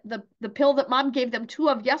realize that the pill that mom gave them 2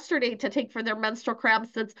 of yesterday to take for their menstrual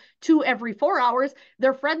cramps, that's 2 every 4 hours.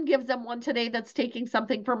 Their friend gives them one today that's taking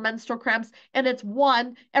something for menstrual cramps, and it's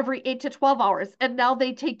 1 every 8 to 12 hours. And now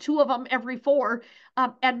they take 2 of them every 4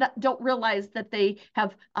 and don't realize that they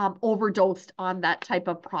have overdosed on that type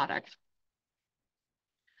of product.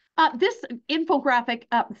 This infographic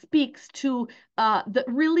speaks to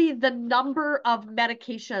really the number of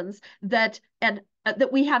medications that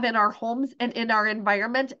we have in our homes and in our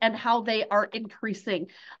environment, and how they are increasing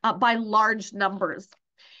by large numbers.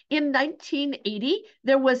 In 1980,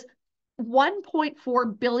 there was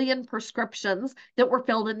 1.4 billion prescriptions that were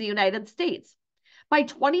filled in the United States. By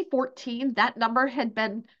 2014, that number had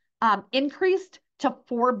been increased to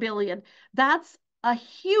 4 billion. That's a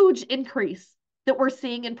huge increase that we're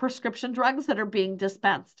seeing in prescription drugs that are being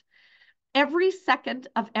dispensed. Every second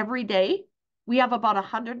of every day, we have about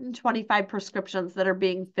 125 prescriptions that are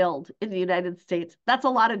being filled in the United States. That's a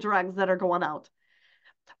lot of drugs that are going out.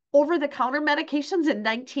 Over-the-counter medications in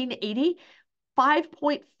 1980,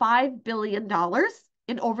 $5.5 billion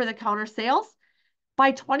in over-the-counter sales.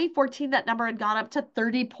 By 2014, that number had gone up to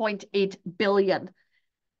 30.8 billion.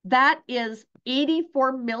 That is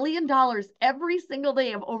 $84 million every single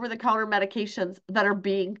day of over-the-counter medications that are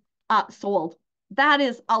being sold. That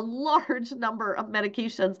is a large number of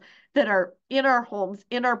medications that are in our homes,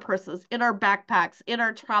 in our purses, in our backpacks, in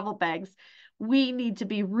our travel bags. We need to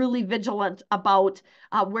be really vigilant about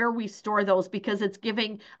where we store those because it's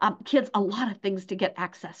giving kids a lot of things to get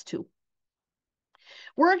access to.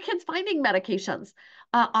 Where are kids finding medications?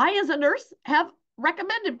 I, as a nurse, have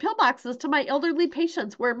recommended pill boxes to my elderly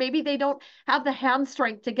patients where maybe they don't have the hand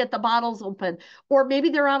strength to get the bottles open, or maybe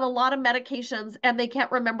they're on a lot of medications and they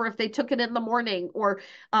can't remember if they took it in the morning, or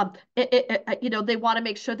they want to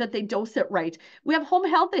make sure that they dose it right. We have home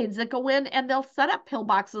health aides that go in and they'll set up pill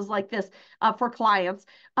boxes like this for clients.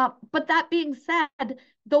 But that being said,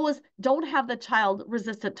 those don't have the child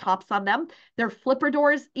resistant tops on them. They're flipper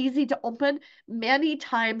doors, easy to open. Many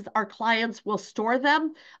times our clients will store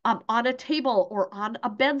them on a table or on a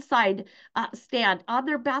bedside stand, on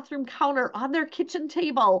their bathroom counter, on their kitchen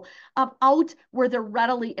table, out where they're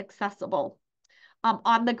readily accessible.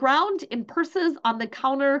 On the ground, in purses, on the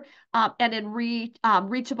counter, and in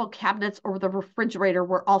reachable cabinets or the refrigerator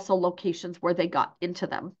were also locations where they got into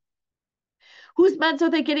them. Whose meds are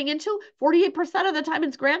they getting into? 48% of the time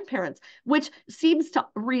it's grandparents, which seems to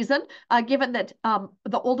reason, given that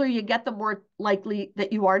the older you get, the more likely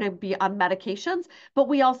that you are to be on medications. But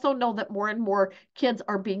we also know that more and more kids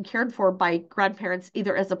are being cared for by grandparents,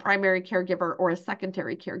 either as a primary caregiver or a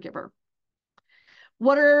secondary caregiver.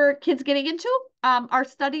 What are kids getting into? Our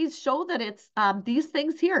studies show that it's these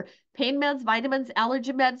things here: pain meds, vitamins,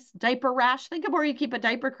 allergy meds, diaper rash. Think of where you keep a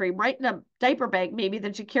diaper cream, right in a diaper bag, maybe,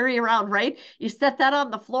 that you carry around, right? You set that on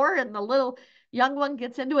the floor and the little young one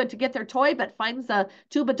gets into it to get their toy, but finds a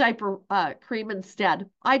tube of diaper cream instead.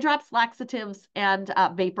 Eye drops, laxatives, and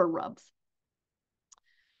vapor rubs.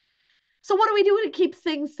 So what do we do to keep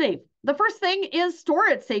things safe? The first thing is store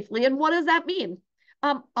it safely. And what does that mean?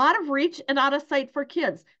 Out of reach and out of sight for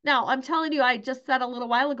kids. Now, I'm telling you, I just said a little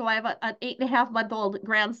while ago, I have an 8.5-month-old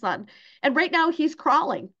grandson, and right now he's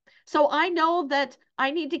crawling. So I know that I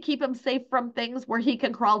need to keep him safe from things where he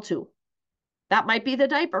can crawl to. That might be the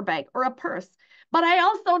diaper bag or a purse. But I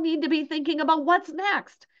also need to be thinking about what's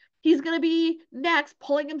next. He's going to be next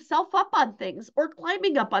pulling himself up on things or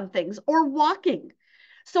climbing up on things or walking.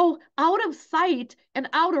 So out of sight and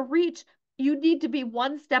out of reach, you need to be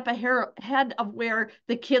one step ahead of where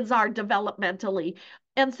the kids are developmentally.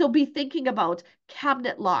 And so be thinking about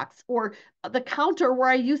cabinet locks, or the counter where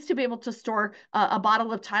I used to be able to store a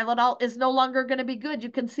bottle of Tylenol is no longer going to be good. You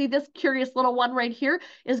can see this curious little one right here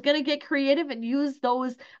is going to get creative and use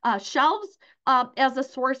those shelves as a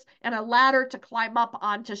source and a ladder to climb up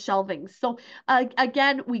onto shelving. So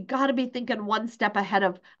again, we got to be thinking one step ahead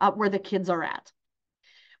of where the kids are at.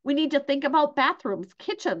 We need to think about bathrooms,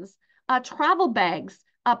 kitchens, travel bags,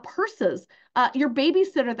 purses, your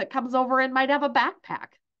babysitter that comes over and might have a backpack.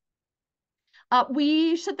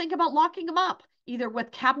 We should think about locking them up, either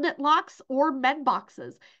with cabinet locks or med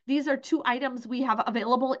boxes. These are 2 items we have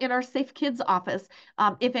available in our Safe Kids office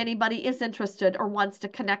if anybody is interested or wants to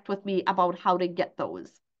connect with me about how to get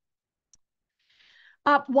those.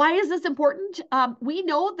 Why is this important? We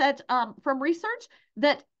know that from research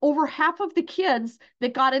that over half of the kids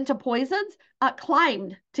that got into poisons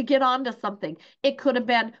climbed to get onto something. It could have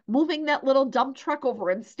been moving that little dump truck over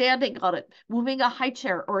and standing on it, moving a high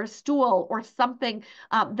chair or a stool or something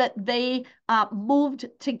that they moved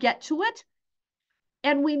to get to it.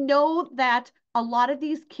 And we know that a lot of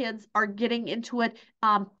these kids are getting into it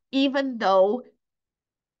even though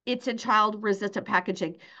it's in child-resistant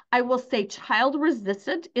packaging. I will say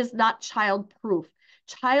child-resistant is not child-proof.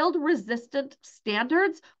 Child-resistant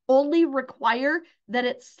standards only require that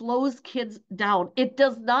it slows kids down. It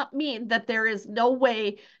does not mean that there is no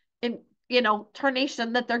way in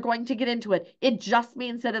tarnation that they're going to get into it. It just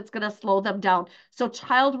means that it's going to slow them down. So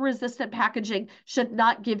child-resistant packaging should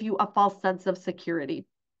not give you a false sense of security.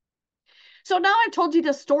 So now I've told you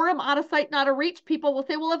to store them out of sight, not out of reach. People will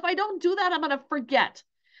say, well, if I don't do that, I'm going to forget.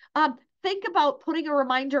 Think about putting a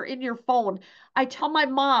reminder in your phone. I tell my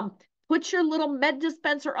mom, Put your little med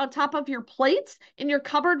dispenser on top of your plates in your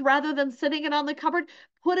cupboard rather than sitting it on the cupboard.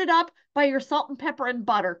 Put it up by your salt and pepper and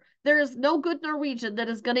butter. There is no good Norwegian that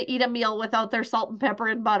is going to eat a meal without their salt and pepper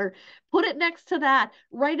and butter. Put it next to that.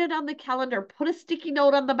 Write it on the calendar. Put a sticky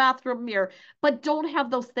note on the bathroom mirror, but don't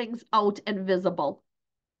have those things out and visible.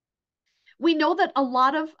 We know that a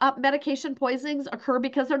lot of medication poisonings occur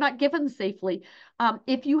because they're not given safely.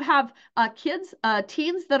 If you have teens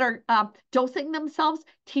that are dosing themselves,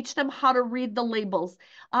 teach them how to read the labels.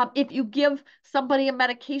 If you give somebody a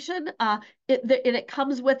medication, it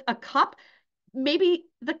comes with a cup. Maybe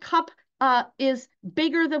the cup is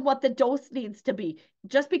bigger than what the dose needs to be.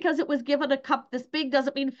 Just because it was given a cup this big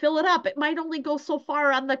doesn't mean fill it up. It might only go so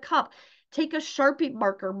far on the cup. Take a Sharpie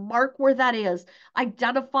marker, mark where that is,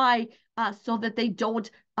 identify so that they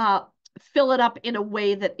don't fill it up in a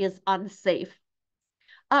way that is unsafe.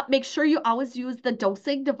 Make sure you always use the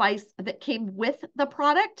dosing device that came with the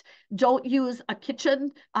product. Don't use a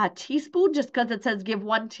kitchen teaspoon just because it says give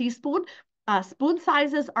 1 teaspoon. Spoon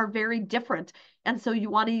sizes are very different. And so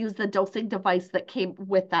you want to use the dosing device that came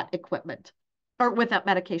with that equipment or with that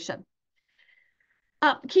medication.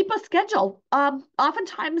 Keep a schedule.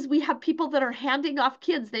 Oftentimes we have people that are handing off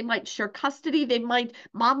kids. They might share custody.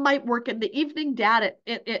 Mom might work in the evening, dad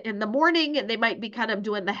in the morning, and they might be kind of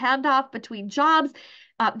doing the handoff between jobs.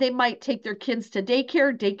 They might take their kids to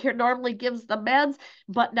daycare. Daycare normally gives the meds,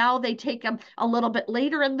 but now they take them a little bit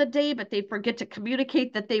later in the day, but they forget to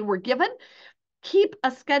communicate that they were given. Keep a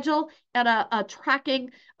schedule and a tracking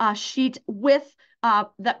sheet with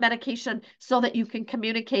that medication so that you can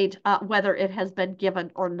communicate whether it has been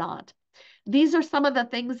given or not. These are some of the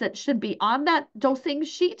things that should be on that dosing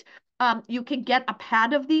sheet. You can get a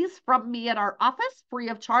pad of these from me at our office free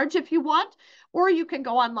of charge if you want, or you can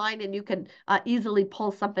go online and you can easily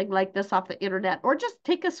pull something like this off the internet, or just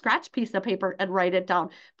take a scratch piece of paper and write it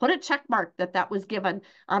down. Put a check mark that was given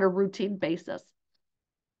on a routine basis.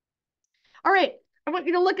 All right, I want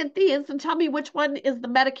you to look at these and tell me which one is the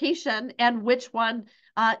medication and which one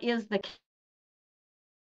is the.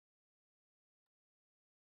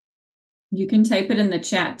 You can type it in the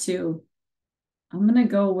chat too. I'm going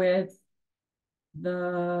to go with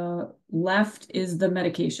the left is the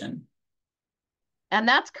medication. And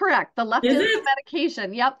that's correct. The left Is is the it?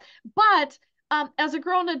 medication. Yep. But as a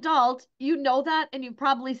grown adult, you know that and you've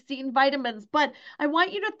probably seen vitamins. But I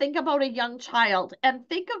want you to think about a young child and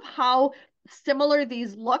think of how similar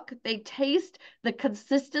these look. They taste, the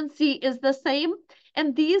consistency is the same.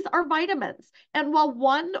 And these are vitamins. And while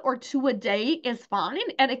 1 or 2 a day is fine,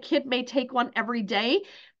 and a kid may take one every day,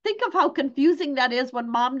 think of how confusing that is when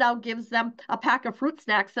mom now gives them a pack of fruit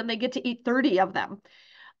snacks and they get to eat 30 of them.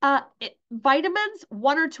 Vitamins,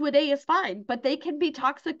 1 or 2 a day is fine, but they can be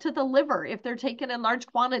toxic to the liver if they're taken in large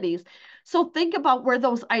quantities. So think about where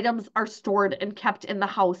those items are stored and kept in the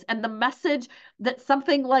house and the message that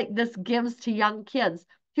something like this gives to young kids.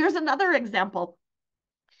 Here's another example.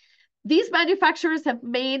 These manufacturers have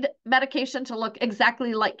made medication to look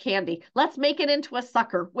exactly like candy. Let's make it into a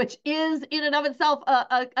sucker, which is in and of itself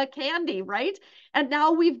a candy, right? And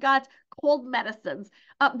now we've got cold medicines.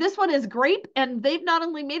 This one is grape, and they've not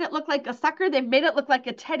only made it look like a sucker, they've made it look like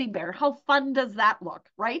a teddy bear. How fun does that look,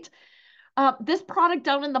 right? This product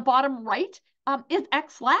down in the bottom right is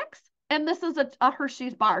X-Lax, and this is a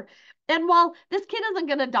Hershey's bar. And while this kid isn't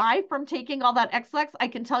going to die from taking all that X-Lax, I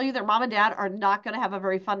can tell you their mom and dad are not going to have a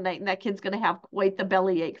very fun night, and that kid's going to have quite the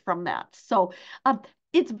bellyache from that. So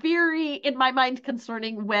it's very, in my mind,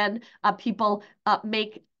 concerning when people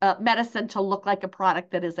make medicine to look like a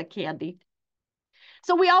product that is a candy.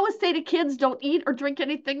 So we always say to kids, don't eat or drink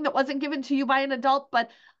anything that wasn't given to you by an adult,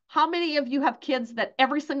 but how many of you have kids that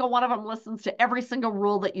every single one of them listens to every single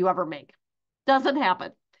rule that you ever make? Doesn't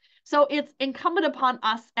happen. So it's incumbent upon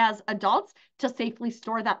us as adults to safely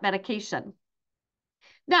store that medication.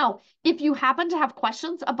 Now, if you happen to have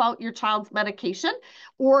questions about your child's medication,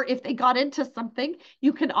 or if they got into something,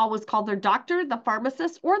 you can always call their doctor, the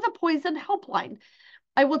pharmacist, or the poison helpline.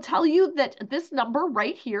 I will tell you that this number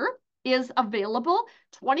right here is available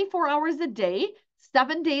 24 hours a day,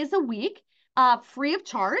 7 days a week, free of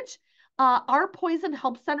charge. Our Poison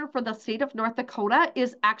Help Center for the state of North Dakota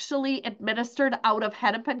is actually administered out of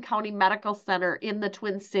Hennepin County Medical Center in the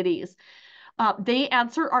Twin Cities. They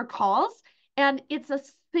answer our calls, and it's the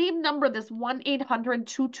same number, this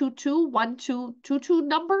 1-800-222-1222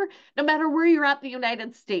 number, no matter where you're at in the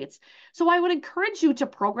United States. So I would encourage you to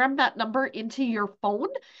program that number into your phone.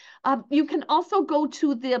 You can also go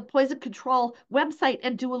to the Poison Control website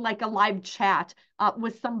and do like a live chat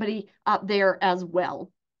with somebody there as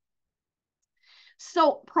well.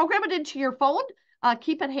 So program it into your phone.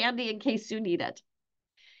 Keep it handy in case you need it.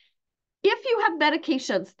 If you have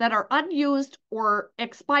medications that are unused or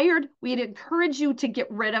expired, we'd encourage you to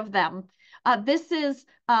get rid of them. This is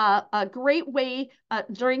a great way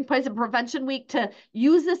during Poison Prevention Week to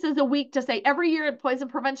use this as a week to say every year in Poison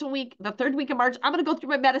Prevention Week, the third week of March, I'm going to go through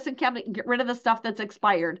my medicine cabinet and get rid of the stuff that's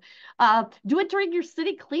expired. Do it during your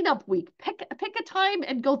city cleanup week. Pick a time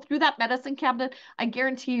and go through that medicine cabinet. I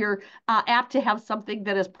guarantee you're apt to have something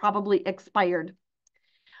that is probably expired.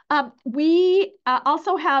 We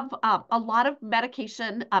also have a lot of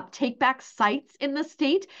medication take back sites in the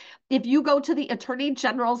state. If you go to the Attorney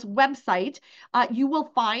General's website, you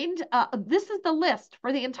will find this is the list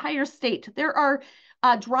for the entire state. There are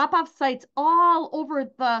drop off sites all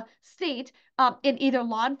over the state in either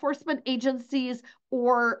law enforcement agencies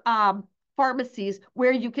or pharmacies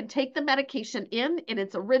where you can take the medication in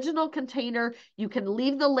its original container. You can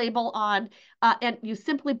leave the label on and you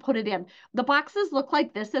simply put it in. The boxes look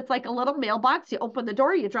like this. It's like a little mailbox. You open the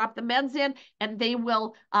door, you drop the meds in, and they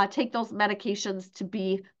will take those medications to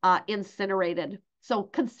be incinerated. So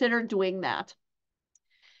consider doing that.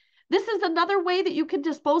 This is another way that you can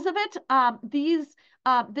dispose of it.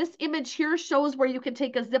 This image here shows where you can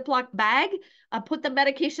take a Ziploc bag, put the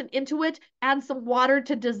medication into it, add some water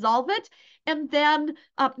to dissolve it, and then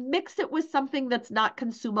mix it with something that's not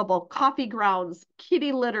consumable. Coffee grounds,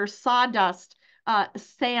 kitty litter, sawdust,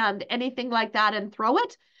 sand, anything like that, and throw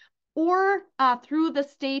it. Or through the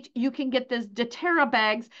state, you can get this doTERRA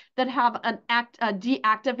bags that have a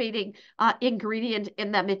deactivating ingredient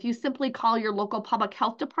in them. If you simply call your local public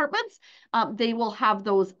health departments, they will have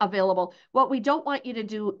those available. What we don't want you to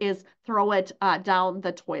do is throw it down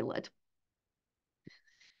the toilet.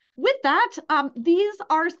 With that, these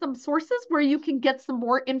are some sources where you can get some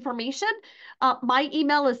more information. My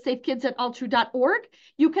email is safekids@altru.org.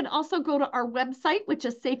 You can also go to our website, which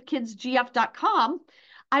is safekidsgf.com.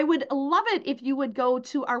 I would love it if you would go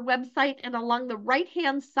to our website and along the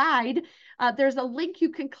right-hand side, there's a link you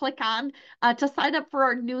can click on to sign up for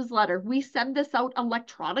our newsletter. We send this out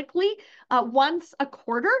electronically once a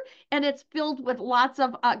quarter, and it's filled with lots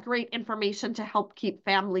of great information to help keep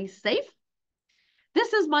families safe.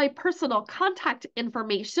 This is my personal contact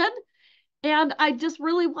information. And I just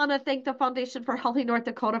really want to thank the Foundation for Healthy North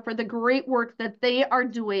Dakota for the great work that they are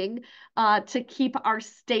doing to keep our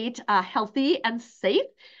state healthy and safe,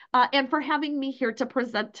 and for having me here to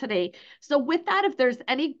present today. So with that, if there's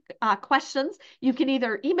any questions, you can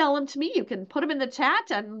either email them to me, you can put them in the chat,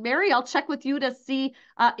 and Mary, I'll check with you to see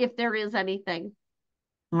if there is anything.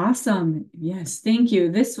 Awesome. Yes, thank you.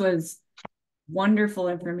 This was wonderful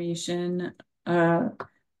information.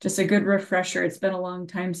 Just a good refresher. It's been a long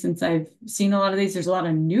time since I've seen a lot of these. There's a lot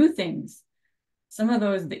of new things. Some of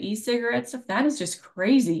those, the e-cigarette stuff, that is just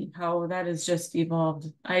crazy how that has just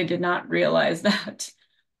evolved. I did not realize that.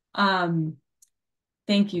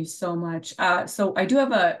 Thank you so much. So I do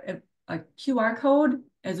have a QR code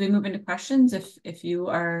as we move into questions, if you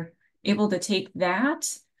are able to take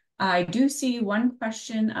that. I do see one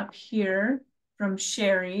question up here from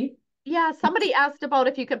Sherry. Yeah, somebody asked about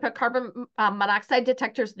if you could put carbon monoxide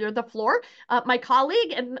detectors near the floor. My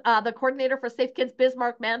colleague and the coordinator for Safe Kids,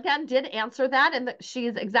 Bismarck Manpan, did answer that, and she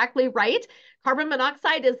is exactly right. Carbon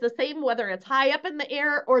monoxide is the same whether it's high up in the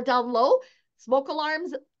air or down low. Smoke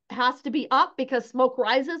alarms has to be up because smoke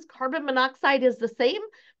rises. Carbon monoxide is the same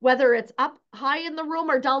whether it's up high in the room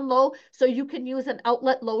or down low, so you can use an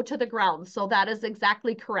outlet low to the ground. So that is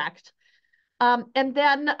exactly correct. And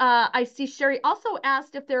then I see Sherry also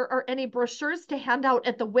asked if there are any brochures to hand out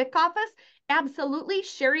at the WIC office. Absolutely.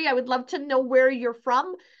 Sherry, I would love to know where you're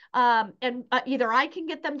from. And either I can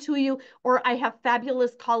get them to you or I have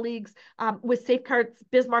fabulous colleagues with Safeguards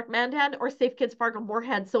Bismarck Mandan or Safe Kids Fargo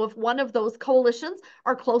Moorhead. So if one of those coalitions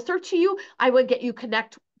are closer to you, I would get you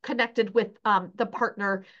connected with the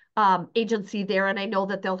partner agency there. And I know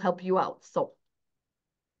that they'll help you out. So.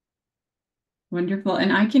 Wonderful.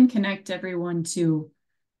 And I can connect everyone to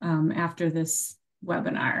after this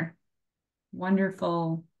webinar.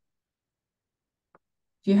 Wonderful.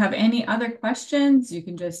 If you have any other questions, you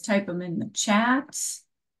can just type them in the chat.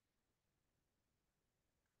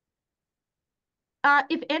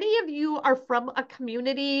 If any of you are from a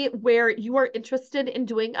community where you are interested in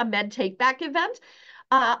doing a med take back event,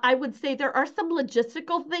 I would say there are some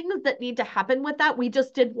logistical things that need to happen with that. We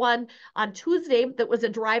just did one on Tuesday that was a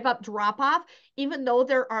drive up drop off. Even though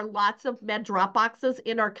there are lots of med drop boxes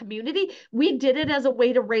in our community, we did it as a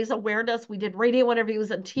way to raise awareness. We did radio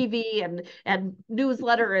interviews and TV and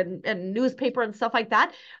newsletter and newspaper and stuff like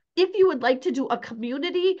that. If you would like to do a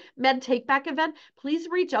community med take back event, please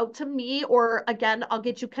reach out to me, or again, I'll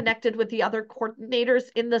get you connected with the other coordinators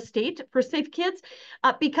in the state for Safe Kids,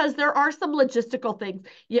 because there are some logistical things.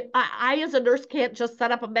 I, as a nurse, can't just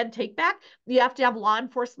set up a med take back. You have to have law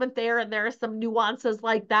enforcement there, and there are some nuances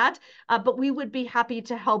like that. But we would be happy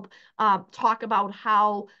to help talk about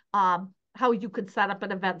how you could set up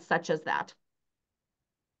an event such as that.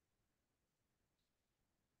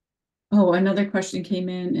 Oh, another question came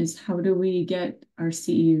in is how do we get our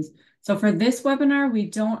CEUs? So for this webinar,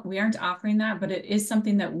 we aren't offering that, but it is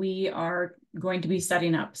something that we are going to be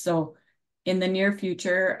setting up. So in the near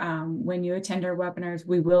future, when you attend our webinars,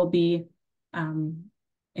 we will be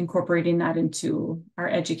incorporating that into our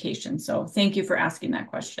education. So thank you for asking that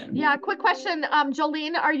question. Yeah, quick question.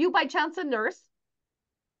 Jolene, are you by chance a nurse?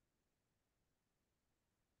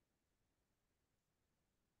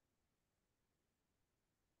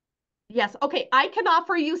 Yes. Okay. I can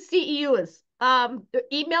offer you CEUs.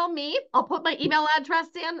 Email me. I'll put my email address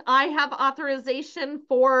in. I have authorization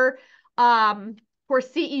for CEUs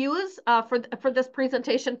for this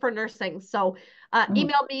presentation for nursing. So Oh,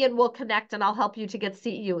 email me and we'll connect and I'll help you to get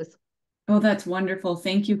CEUs. oh, that's wonderful.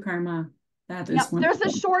 Thank you, Karma. That Yep. is There's a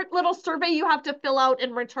wonderful. short little survey you have to fill out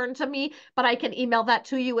and return to me, but I can email that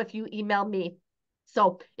to you if you email me.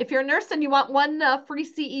 So if you're a nurse and you want one free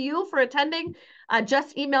CEU for attending,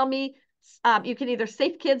 just email me. You can either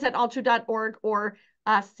safekids@altru.org or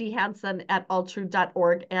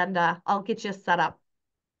chanson@altru.org, and I'll get you set up.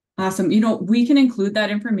 Awesome. You know, we can include that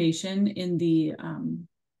information in the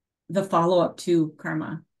follow-up to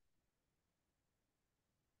Karma,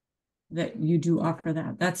 that you do offer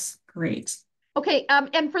that. That's great. Okay,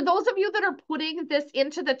 and for those of you that are putting this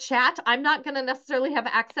into the chat, I'm not going to necessarily have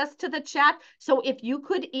access to the chat. So if you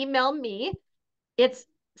could email me, it's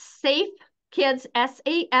safekids,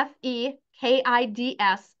 SAFEKIDS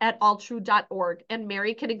 @altru.org. And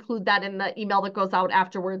Mary can include that in the email that goes out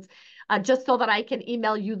afterwards, just so that I can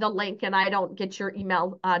email you the link and I don't get your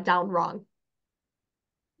email down wrong.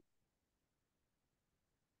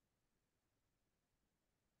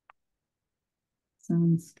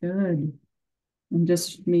 Sounds good. I'm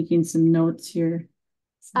just making some notes here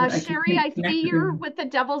so that I can Sherry, I connect see with you're you. with the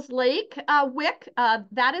Devil's Lake WIC.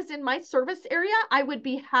 That is in my service area. I would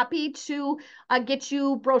be happy to get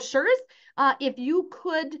you brochures. If you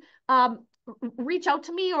could reach out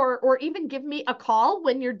to me or even give me a call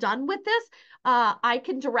when you're done with this, I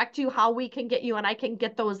can direct you how we can get you, and I can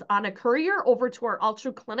get those on a courier over to our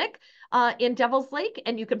Altru clinic in Devil's Lake,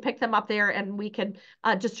 and you can pick them up there and we can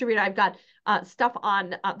distribute. I've got stuff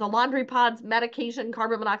on the laundry pods, medication,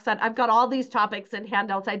 carbon monoxide. I've got all these topics and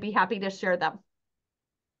handouts. I'd be happy to share them.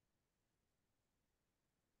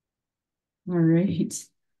 All right.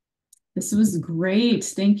 This was great.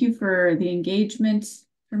 Thank you for the engagement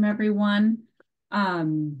from everyone.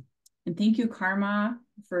 And thank you, Karma,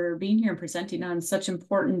 for being here and presenting on such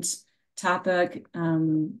important topic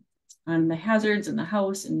on the hazards in the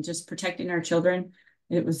house and just protecting our children.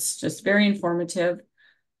 It was just very informative.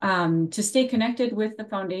 To stay connected with the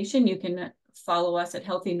foundation, you can follow us at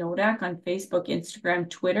Healthy NODAC on Facebook, Instagram,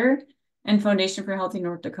 Twitter, and Foundation for Healthy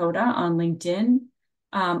North Dakota on LinkedIn.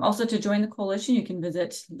 Also, to join the coalition, you can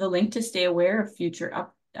visit the link to stay aware of future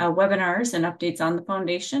webinars and updates on the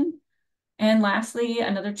foundation. And lastly,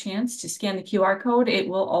 another chance to scan the QR code. It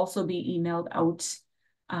will also be emailed out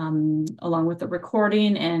along with the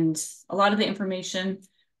recording and a lot of the information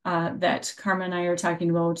that Carmen and I are talking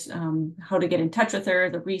about, how to get in touch with her,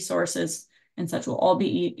 the resources and such will all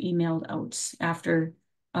be emailed out after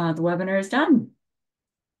the webinar is done.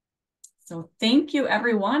 So thank you,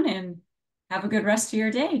 everyone, and have a good rest of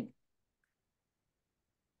your day.